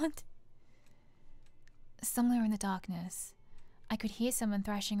 I can't. Somewhere in the darkness, I could hear someone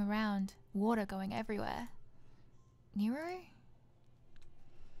thrashing around, water going everywhere. Nero?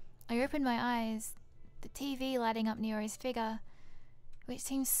 I opened my eyes, the TV lighting up Nero's figure, which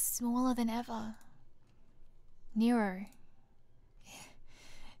seemed smaller than ever. Nero.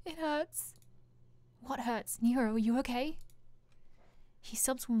 It hurts. What hurts? Nero, are you okay? His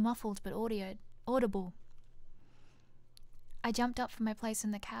sobs were muffled but audible. I jumped up from my place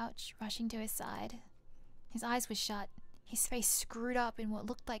on the couch, rushing to his side. His eyes were shut, his face screwed up in what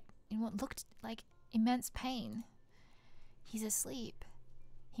looked like immense pain. He's asleep.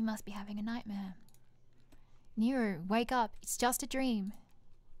 He must be having a nightmare. Nero, wake up. It's just a dream.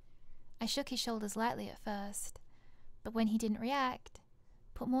 I shook his shoulders lightly at first, but when he didn't react,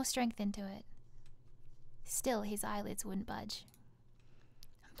 put more strength into it. Still, his eyelids wouldn't budge.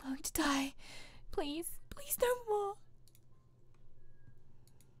 I'm going to die. Please no more.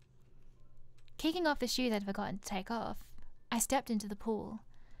 Kicking off the shoes I'd forgotten to take off, I stepped into the pool.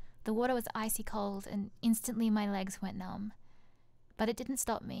 The water was icy cold and instantly my legs went numb. But it didn't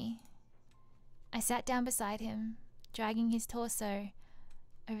stop me. I sat down beside him, dragging his torso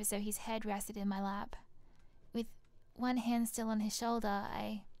over so his head rested in my lap. With one hand still on his shoulder,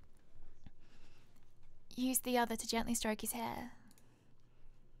 I used the other to gently stroke his hair.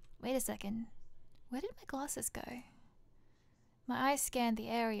 Wait a second. Where did my glasses go? My eyes scanned the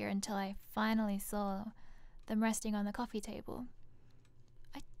area until I finally saw them resting on the coffee table.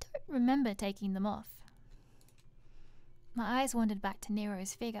 I don't remember taking them off. My eyes wandered back to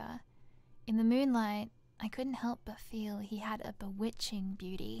Nero's figure. In the moonlight, I couldn't help but feel he had a bewitching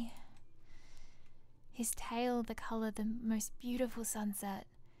beauty. His tail the color of the most beautiful sunset.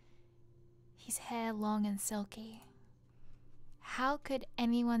 His hair long and silky. How could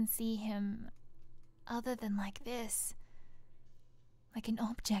anyone see him other than like this? Like an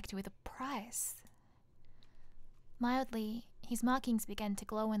object with a price. Mildly, his markings began to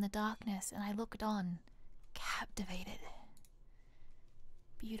glow in the darkness, and I looked on, captivated.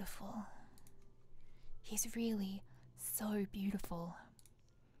 Beautiful. He's really so beautiful.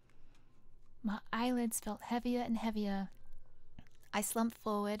 My eyelids felt heavier and heavier. I slumped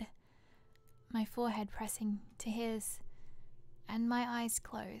forward, my forehead pressing to his, and my eyes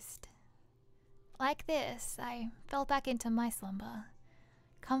closed. Like this, I fell back into my slumber,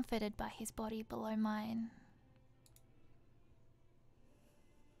 comforted by his body below mine.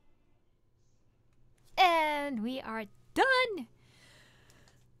 And we are done!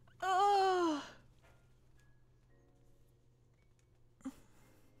 Oh!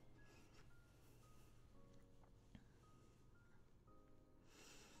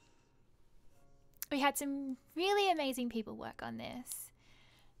 We had some really amazing people work on this.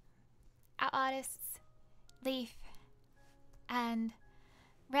 Our artists, Leaf and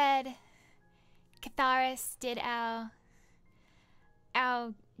Red, Catharis did our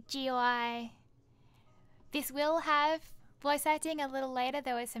GUI. This will have voice acting a little later.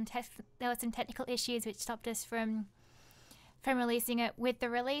 There were some technical issues which stopped us from releasing it with the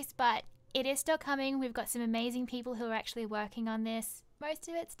release, but it is still coming. We've got some amazing people who are actually working on this. Most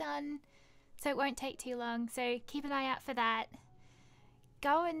of it's done, so it won't take too long. So keep an eye out for that.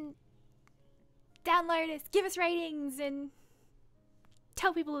 Go and download us, give us ratings, and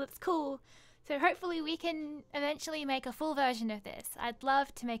tell people it's cool. So hopefully we can eventually make a full version of this. I'd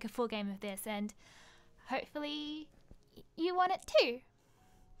love to make a full game of this, and hopefully you want it too.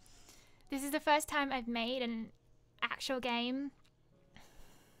 This is the first time I've made an actual game.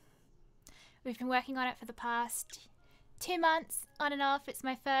 We've been working on it for the past 2 months, on and off. It's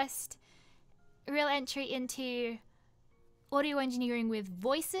my first real entry into audio engineering with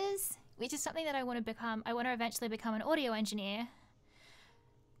voices, which is something that I want to become. I want to eventually become an audio engineer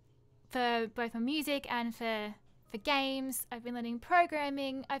for both my music and for games. I've been learning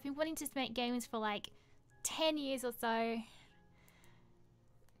programming. I've been wanting to make games for like 10 years or so.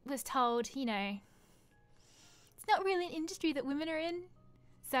 Was told, you know, it's not really an industry that women are in.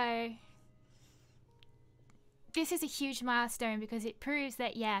 So this is a huge milestone because it proves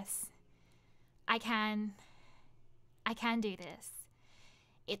that yes, I can do this.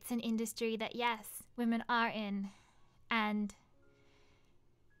 It's an industry that yes, women are in, and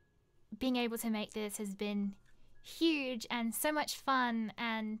being able to make this has been huge and so much fun,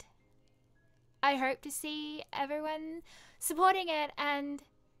 and I hope to see everyone supporting it. And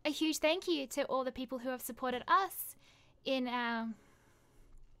a huge thank you to all the people who have supported us in our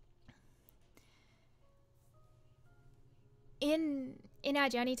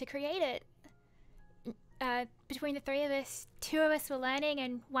journey to create it. Between the three of us, 2 of us were learning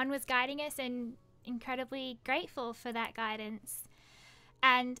and 1 was guiding us, and incredibly grateful for that guidance.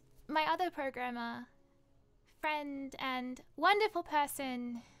 And my other programmer, friend, and wonderful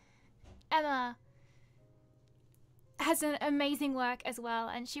person, Emma, has done amazing work as well,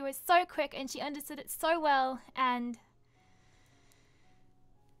 and she was so quick and she understood it so well, and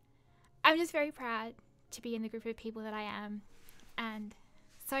I'm just very proud to be in the group of people that I am, and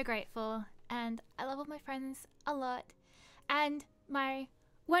so grateful. And I love all my friends a lot, and my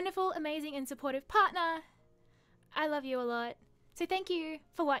wonderful, amazing, and supportive partner. I love you a lot. So thank you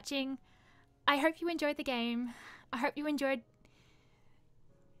for watching. I hope you enjoyed the game. I hope you enjoyed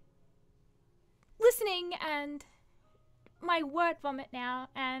listening and my word vomit now.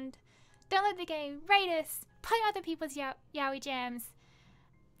 And download the game, rate us, play other people's Yaoi Jams.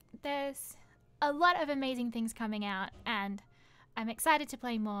 There's a lot of amazing things coming out, and I'm excited to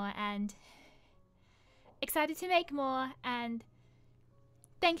play more and excited to make more. And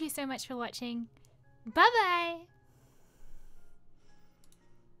thank you so much for watching. Bye bye.